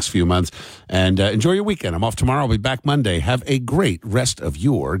over the next few months. And enjoy your weekend. I'm off tomorrow. I'll be back Monday. Have a great rest of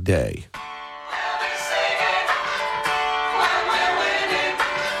your day.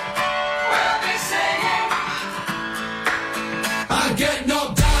 Get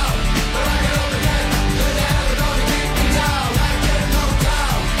knocked down, but I get up again. You're never gonna keep me down. I get knocked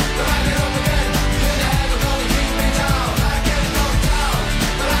down, but I get up again. You're never gonna keep me down. I get knocked down,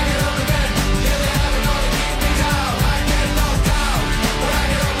 but I get up again. You're never gonna keep me down. I get knocked down, but I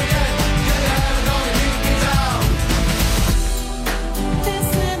get up again. You're never gonna keep me down. This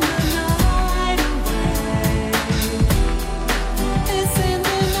in the night away. This in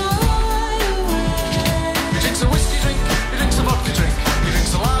the night away. He drinks a whiskey drink, he drinks a vodka drink. He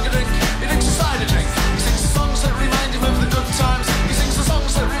drinks a lager drink, he drinks a cider drink. He sings the songs that remind him of the good times. He sings the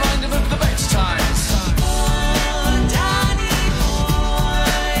songs that remind him of the better times. Oh, Danny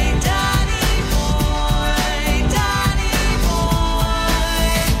boy, Danny boy, Danny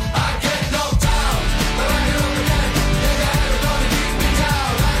boy. I get knocked down, but I get up again. You're never gonna keep me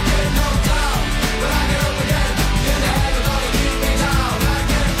down. I get knocked down, but I get up again. You're never gonna keep me down. I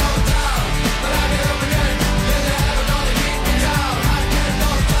get knocked down, but I get up again. You're never gonna keep me down. I get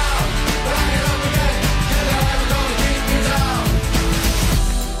knocked down, but I get up again. You're never gonna keep me down.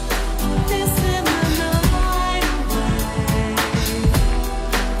 This in the night away.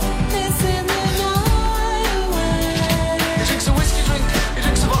 This in the night away. He drinks a whiskey drink, he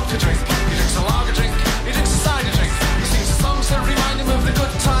drinks a vodka drink, he drinks a lager drink, he drinks a cider drink. He sings the songs that remind him of the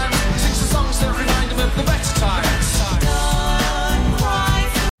good times. He sings the songs that remind him of the better times. Don't cry.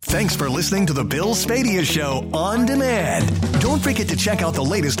 Thanks for listening to the Bill Spadea Show on demand. Don't forget to check out the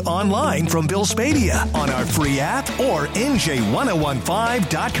latest online from Bill Spadea on our free app or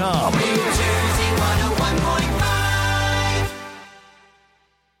nj1015.com. New Jersey 101.5.